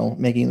 and Neal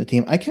making the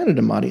team. I counted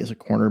Amati as a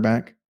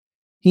cornerback.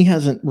 He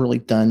hasn't really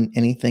done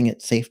anything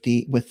at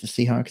safety with the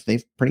Seahawks.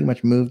 They've pretty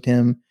much moved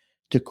him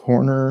to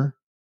corner.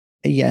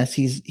 Yes,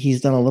 he's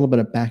done a little bit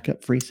of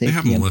backup free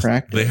safety in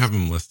practice. They have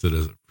him listed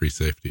as a free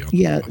safety.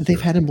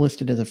 They've had him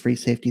listed as a free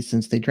safety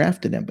since they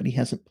drafted him, but he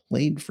hasn't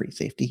played free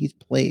safety. He's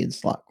played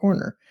slot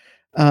corner.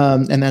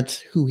 And that's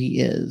who he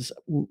is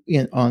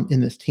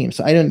in this team.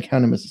 So I didn't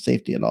count him as a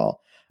safety at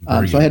all.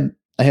 So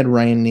I had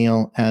Ryan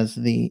Neal as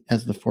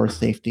the fourth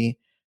safety.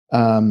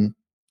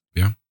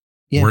 Yeah.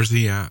 Where's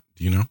he at?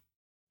 Do you know?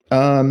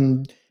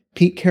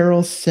 Pete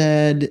Carroll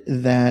said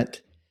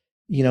that,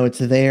 it's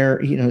there,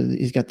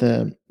 he's got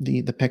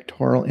the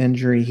pectoral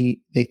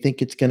injury. They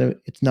think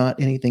it's not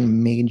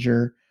anything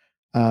major.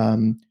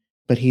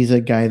 But he's a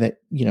guy that,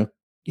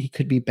 he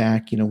could be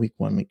back, week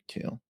 1, week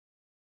 2.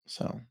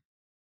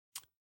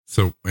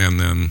 So, and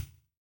then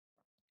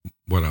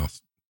what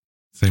else?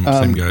 Same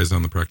guys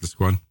on the practice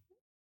squad?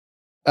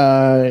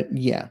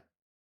 Yeah,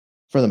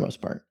 for the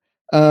most part.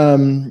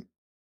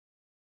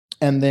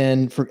 And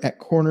then at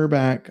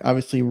cornerback,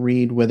 obviously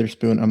Reed,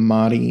 Witherspoon,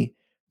 Amati,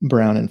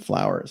 Brown, and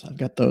Flowers. I've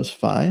got those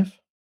 5.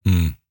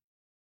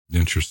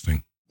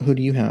 Interesting. Who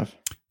do you have?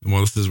 Well,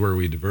 this is where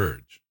we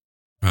diverge.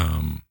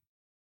 And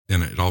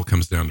it all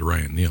comes down to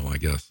Ryan Neal, I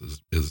guess,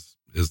 is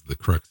the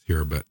crux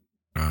here. But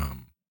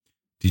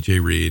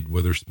DJ Reed,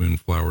 Witherspoon,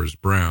 Flowers,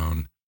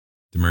 Brown,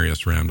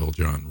 Demarius Randall,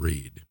 John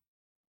Reed.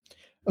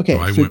 Okay. So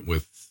I went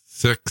with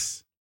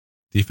 6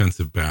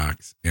 defensive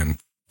backs and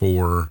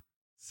 4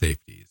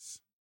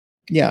 safeties.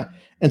 Yeah.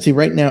 And see,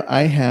 right now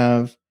I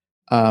have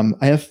 5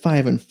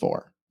 and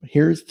 4.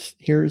 Here's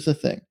the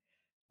thing.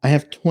 I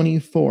have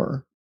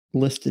 24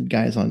 listed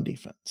guys on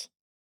defense.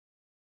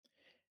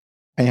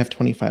 I have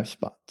 25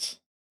 spots.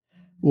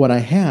 What I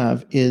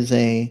have is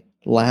a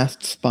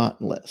last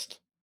spot list.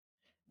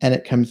 And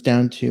it comes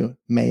down to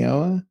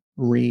Mayoa,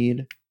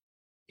 Reed,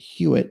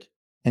 Hewitt,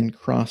 and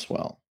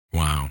Crosswell.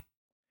 Wow.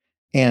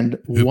 And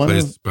who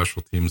plays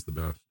special teams the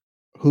best?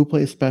 Who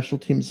plays special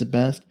teams the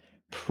best?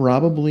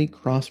 Probably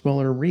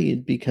Crosswell or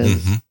Reed because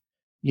Mm-hmm.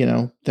 you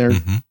know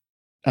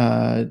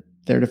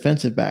they're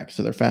defensive backs,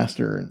 so they're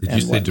faster Did you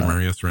and say whatnot.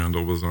 Demarius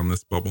Randall was on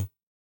this bubble?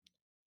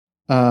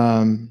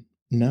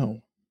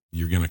 No,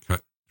 You're going to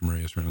cut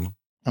Demarius Randall?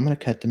 I'm going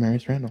to cut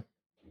Demarius Randall.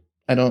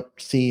 I don't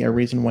see a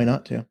reason why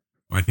not to.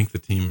 I think the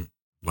team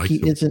likes He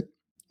him. isn't.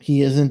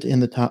 He isn't in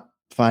the top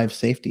 5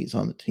 safeties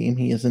on the team.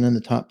 He isn't in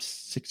the top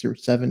 6 or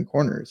 7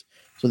 corners.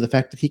 So the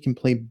fact that he can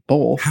play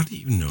both How do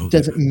you know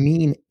doesn't that?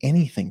 mean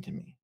anything to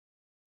me.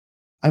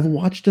 I've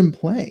watched him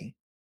play.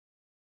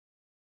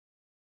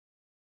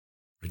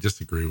 I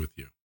disagree with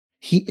you.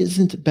 He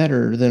isn't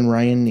better than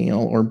Ryan Neal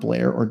or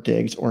Blair or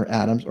Diggs or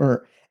Adams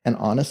and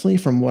honestly,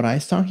 from what I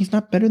saw, he's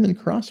not better than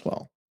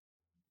Crosswell.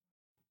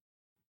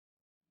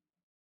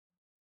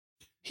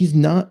 He's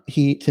not.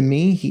 To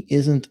me, he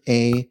isn't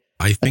I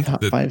a think top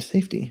that 5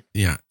 safety.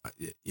 Yeah,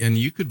 and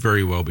you could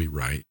very well be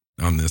right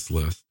on this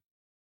list,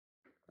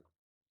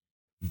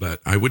 but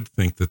I would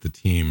think that the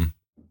team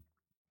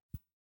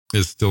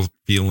is still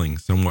feeling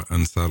somewhat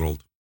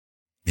unsettled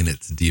in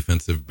its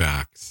defensive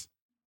backs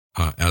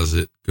as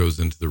it goes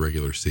into the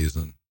regular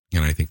season,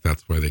 and I think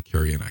that's why they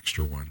carry an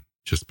extra one,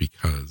 just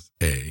because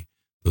A,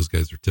 those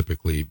guys are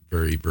typically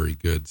very, very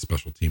good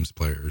special teams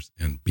players,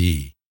 and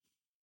B,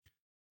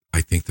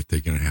 I think that they're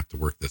going to have to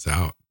work this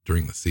out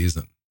during the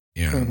season,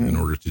 and in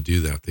order to do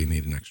that, they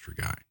need an extra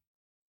guy.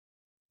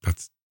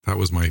 That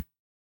was my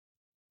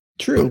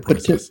True,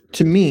 but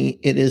to me,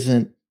 it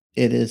isn't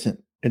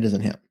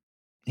him.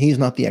 He's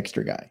not the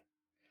extra guy.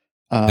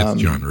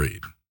 It's John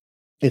Reed.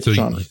 It's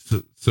John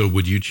Reed. So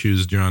would you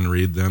choose John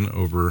Reed then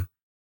over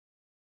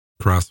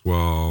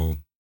Crosswell,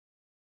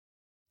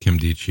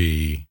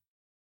 Kimdichie,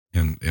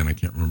 and I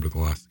can't remember the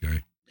last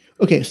guy.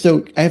 Okay,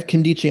 so I have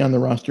Kimdichie on the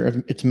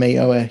roster. It's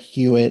Mayoa,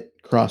 Hewitt,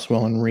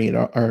 Crosswell, and Reed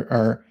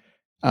are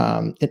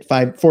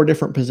at 4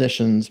 different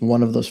positions.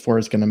 One of those 4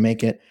 is going to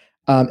make it.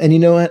 And you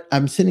know what?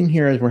 I'm sitting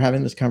here as we're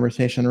having this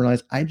conversation and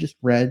realize I just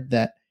read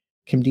that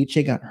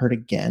Kimdichie got hurt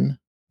again.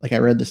 Like I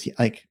read this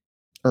like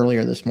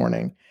earlier this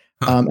morning.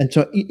 And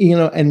so, you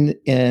know,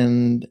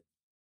 and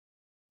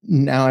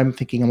now I'm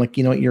thinking, I'm like,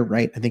 you know what? You're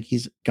right. I think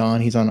he's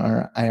gone. He's on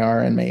our IR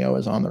and Mayo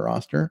is on the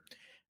roster.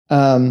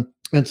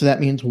 And so that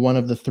means one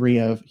of the 3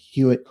 of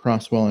Hewitt,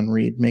 Crosswell, and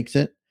Reed makes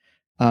it.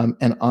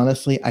 And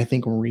honestly, I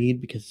think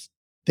Reed, because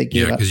they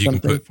gave up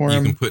something for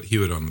him. You can put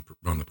Hewitt on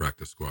the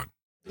practice squad.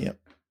 Yep.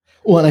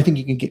 Well, and I think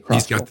you can get Crosswell.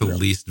 He's got the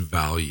least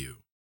value.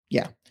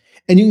 Yeah.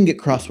 And you can get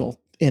Crosswell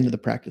into the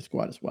practice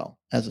squad as well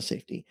as a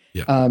safety.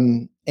 Yeah.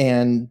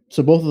 And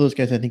so both of those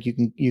guys, I think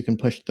you can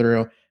push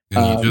through.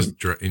 And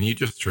you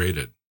just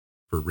traded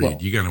for Reed. Well,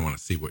 you're gonna want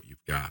to see what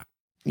you've got.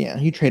 Yeah,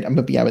 you trade,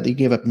 but you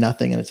gave up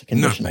nothing, and it's a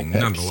conditional pick.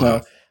 Nonetheless.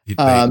 So,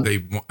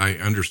 I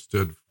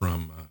understood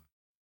from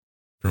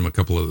a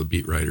couple of the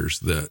beat writers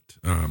that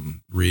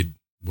Reed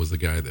was a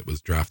guy that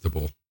was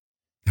draftable,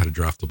 had a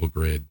draftable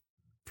grade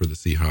for the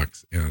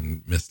Seahawks,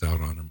 and missed out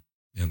on him,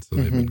 and so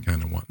they've been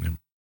kind of wanting him.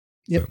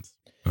 Yep.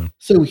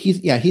 So he's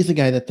a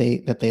guy that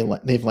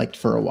they've liked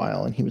for a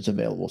while, and he was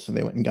available, so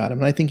they went and got him.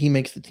 And I think he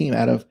makes the team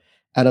out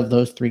of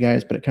those 3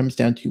 guys. But it comes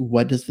down to,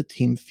 what does the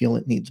team feel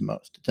it needs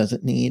most? Does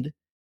it need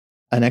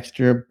an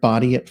extra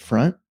body up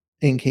front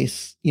in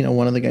case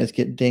one of the guys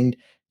get dinged?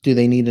 Do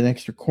they need an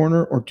extra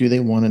corner, or do they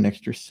want an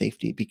extra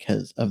safety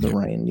because of the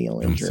Ryan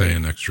Neal injury?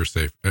 I'm saying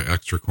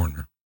extra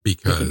corner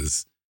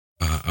because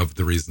of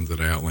the reasons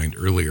that I outlined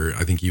earlier.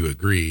 I think you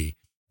agree.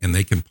 And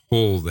they can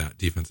pull that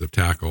defensive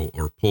tackle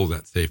or pull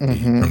that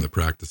safety from the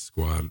practice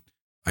squad.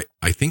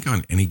 I think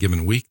on any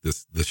given week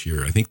this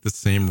year, I think the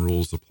same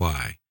rules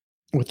apply.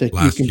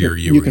 Last year,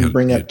 you can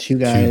bring up 2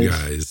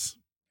 guys.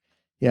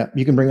 Yeah,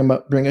 you can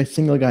bring a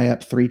single guy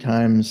up 3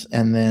 times,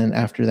 and then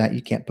after that,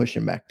 you can't push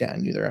him back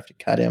down. You either have to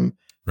cut him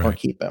or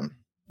keep him.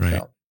 Right.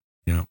 So.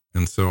 Yeah,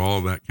 and so all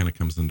of that kind of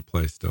comes into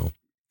play still.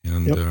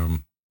 And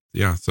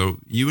so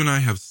you and I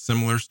have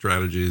similar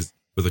strategies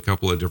with a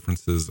couple of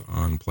differences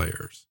on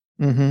players.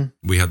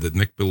 Mm-hmm. We had the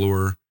Nick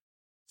Bellure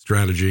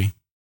strategy.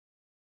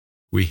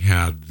 We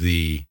had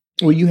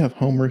you have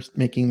Homer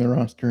making the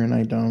roster and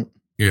I don't.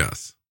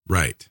 Yes,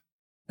 right.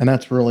 And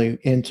that's really,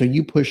 and so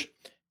you push,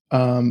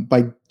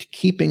 by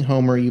keeping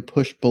Homer, you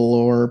push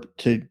Bellure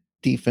to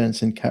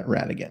defense and cut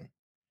Radigan.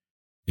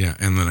 Yeah,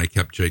 and then I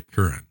kept Jake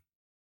Curran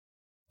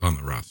on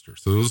the roster.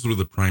 So those were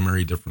the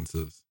primary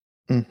differences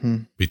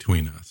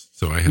between us.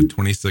 So I had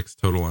 26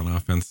 total on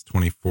offense,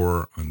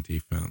 24 on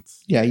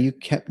defense. Yeah, you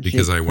kept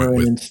because Jake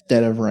Curran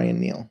instead of Ryan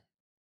Neal.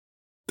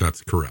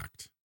 That's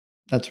correct.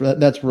 That's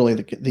really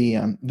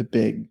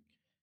the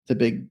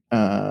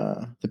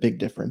big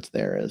difference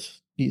there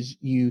is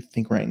you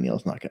think Ryan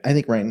Neal's not good. I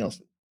think Ryan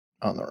Neal's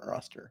on the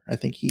roster. I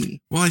think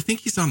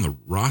he's on the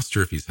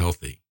roster if he's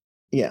healthy.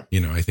 Yeah.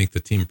 I think the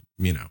team,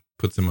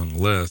 puts him on the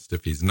list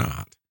if he's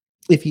not.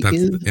 If he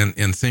is,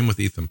 and same with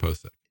Ethan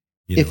Posick.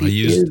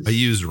 I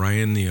used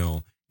Ryan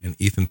Neal and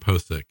Ethan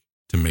Posick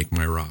to make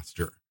my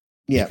roster.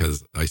 Yeah.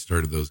 Because I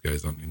started those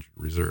guys on injured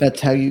reserve.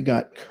 That's how you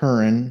got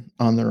Curran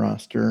on the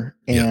roster.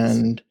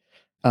 And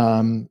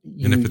and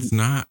if it's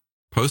not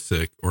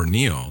Posick or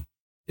Neal,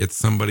 it's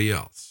somebody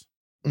else.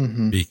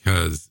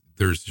 because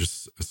there's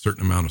just a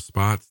certain amount of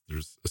spots.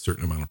 There's a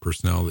certain amount of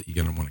personnel that you're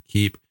going to want to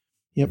keep.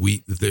 Yep.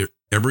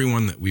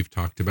 Everyone that we've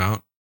talked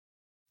about,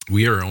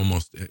 we are in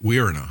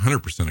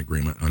 100%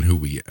 agreement on who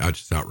we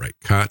just outright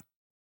cut.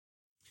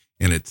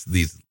 And it's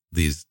these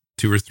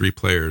 2 or 3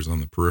 players on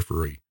the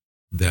periphery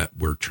that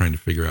we're trying to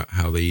figure out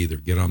how they either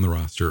get on the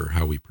roster or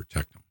how we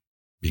protect them.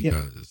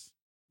 Because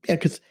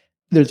because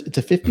it's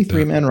a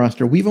 53 man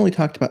roster. We've only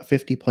talked about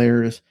 50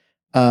 players.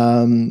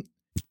 The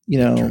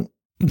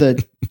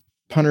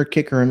punter,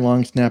 kicker, and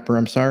long snapper.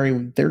 I'm sorry,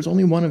 there's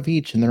only one of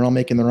each, and they're all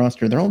making the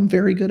roster. They're all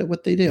very good at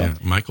what they do. Yeah,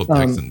 Michael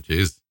Dixon,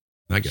 geez,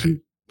 that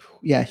guy.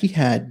 He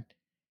had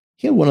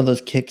one of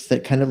those kicks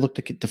that kind of looked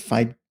like it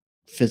defied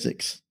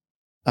physics.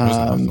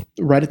 Awesome.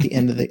 Right at the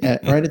end of the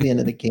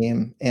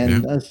game,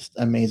 and that's just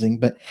amazing.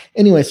 But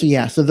anyway,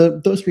 so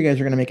those 3 guys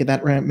are going to make it.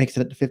 That makes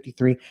it up to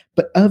 53.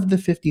 But of the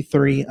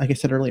 53, like I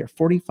said earlier,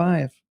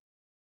 45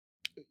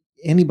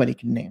 anybody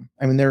can name.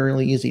 I mean, they're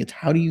really easy. It's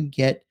how do you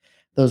get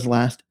those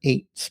last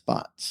 8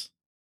 spots,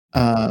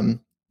 and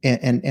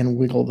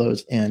wiggle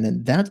those in,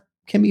 and that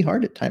can be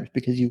hard at times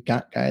because you've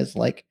got guys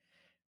like,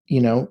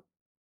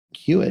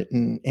 Hewitt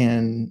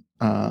and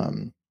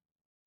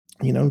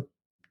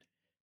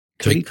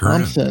Cody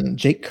Thompson,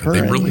 Jake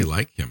Curran. They really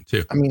like him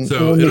too. I mean,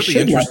 so it'll be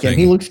interesting. Like him.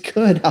 He looks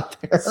good out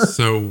there.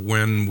 So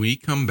when we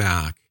come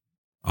back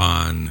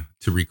on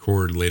to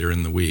record later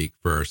in the week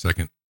for our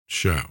second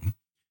show,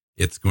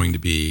 it's going to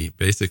be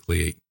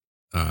basically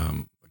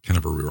kind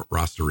of a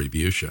roster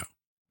review show.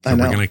 So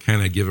we're going to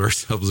kind of give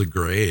ourselves a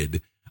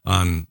grade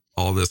on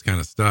all this kind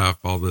of stuff,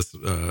 all this,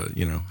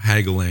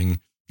 haggling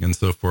and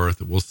so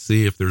forth. We'll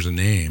see if there's a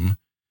name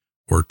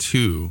or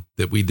 2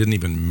 that we didn't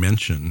even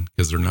mention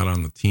because they're not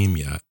on the team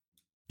yet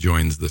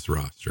joins this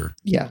roster.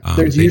 Yeah.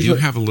 They do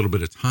have a little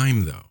bit of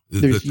time though.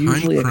 The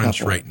time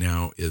crunch right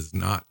now is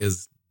not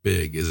as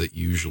big as it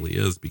usually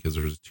is because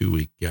there's a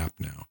 2-week gap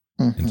now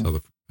until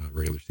the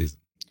regular season.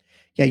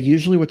 Yeah.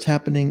 Usually what's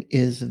happening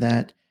is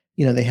that,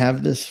 they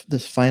have this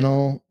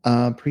final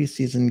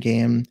preseason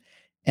game,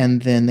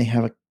 and then they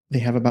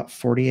have about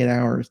 48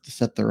 hours to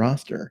set the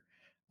roster.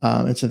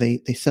 And so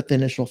they set the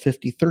initial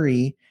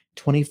 53.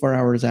 24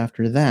 hours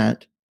after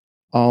that,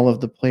 all of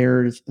the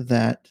players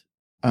that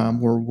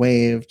were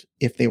waived,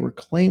 if they were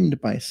claimed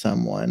by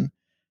someone,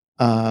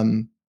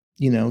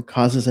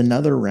 causes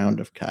another round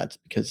of cuts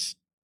because,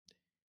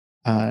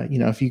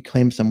 if you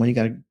claim someone, you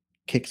got to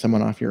kick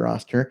someone off your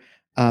roster.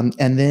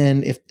 And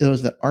then if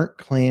those that aren't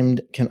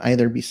claimed can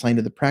either be signed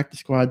to the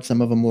practice squad,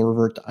 some of them will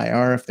revert to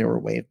IR if they were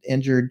waived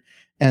injured.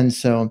 And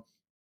so,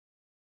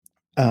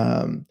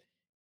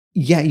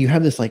 you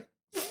have this like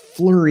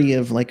flurry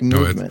of like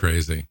movement. Oh, it's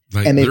crazy.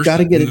 And they've got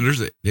to get it.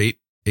 There's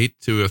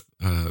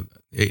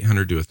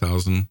 800 to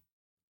 1,000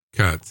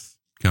 cuts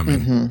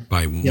coming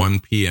by 1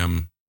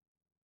 p.m.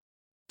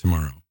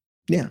 tomorrow.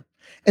 Yeah.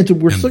 And so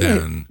we're still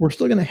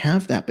going to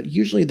have that, but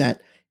usually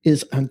that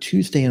is on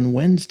Tuesday and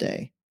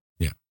Wednesday.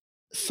 Yeah.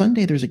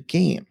 Sunday there's a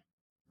game,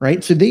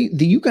 right? So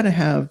you got to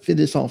have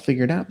this all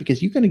figured out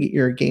because you got to get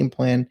your game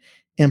plan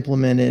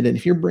implemented. And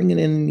if you're bringing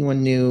in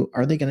anyone new,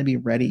 are they going to be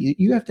ready?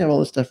 You have to have all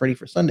this stuff ready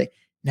for Sunday.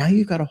 Now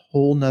you've got a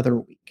whole nother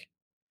week.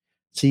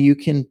 So you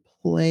can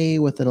play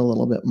with it a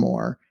little bit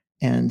more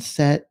and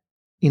set,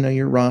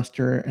 your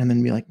roster and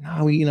then be like,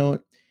 no, we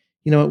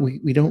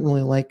don't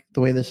really like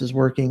the way this is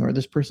working, or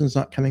this person's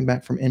not coming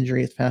back from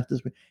injury as fast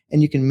as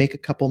and you can make a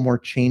couple more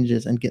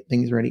changes and get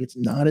things ready. It's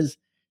not as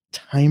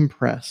time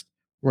pressed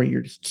where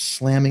you're just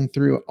slamming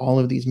through all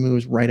of these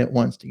moves right at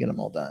once to get them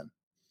all done.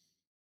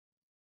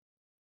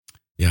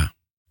 Yeah.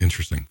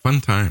 Interesting.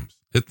 Fun times.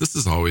 This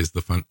is always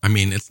the fun. I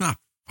mean, it's not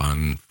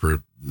fun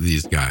for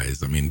these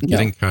guys. I mean,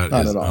 getting cut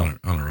is on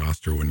a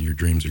roster when your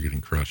dreams are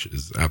getting crushed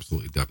is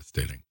absolutely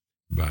devastating,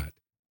 but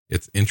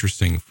it's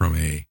interesting from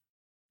a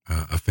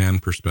fan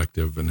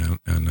perspective and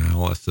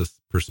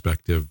analysis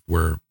perspective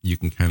where you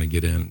can kind of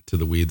get into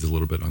the weeds a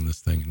little bit on this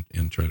thing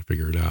and try to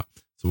figure it out.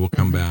 So we'll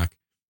come back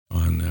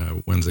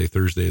on Wednesday,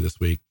 Thursday this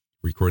week,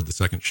 record the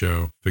second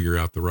show, figure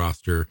out the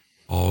roster,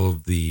 all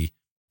of the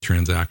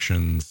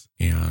transactions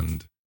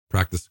and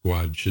practice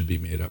squad should be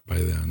made up by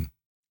then.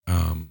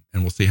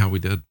 And we'll see how we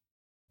did.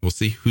 We'll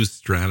see whose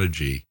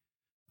strategy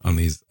on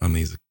these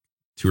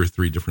 2 or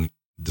 3 different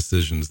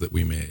decisions that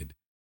we made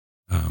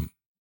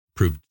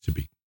proved to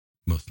be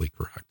mostly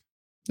correct.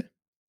 Yeah.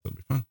 That'll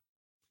be fun.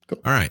 Cool.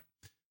 All right.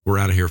 We're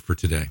out of here for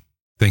today.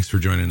 Thanks for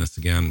joining us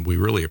again. We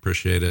really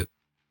appreciate it.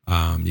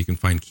 You can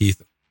find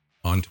Keith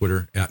on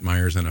Twitter at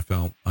Myers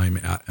NFL. I'm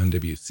at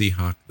NW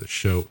Seahawk. The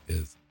show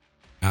is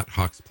at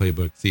Hawks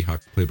Playbook.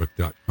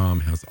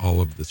 Seahawksplaybook.com has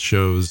all of the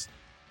shows,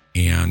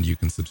 and you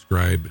can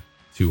subscribe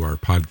to our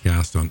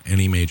podcast on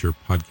any major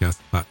podcast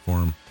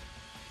platform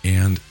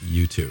and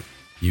YouTube.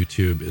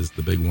 YouTube is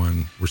the big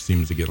one. We're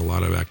seeming to get a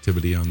lot of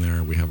activity on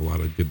there. We have a lot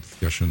of good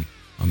discussion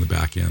on the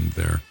back end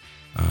there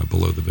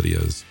below the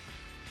videos.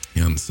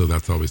 And so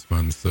that's always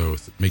fun. So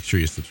make sure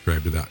you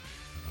subscribe to that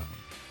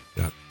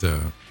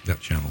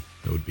channel.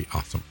 That would be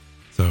awesome.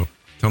 So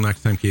till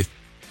next time, Keith,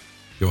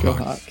 go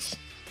Hawks.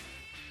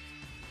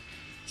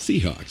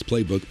 Seahawks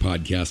Playbook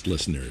Podcast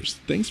listeners,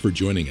 thanks for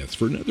joining us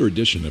for another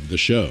edition of the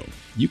show.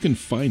 You can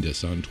find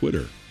us on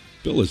Twitter.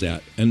 Bill is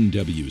at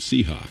NW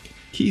Seahawk,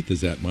 Keith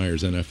is at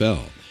Myers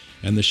NFL,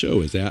 and the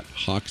show is at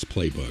Hawks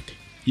Playbook.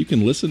 You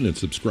can listen and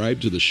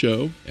subscribe to the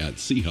show at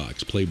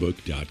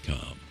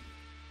SeahawksPlaybook.com.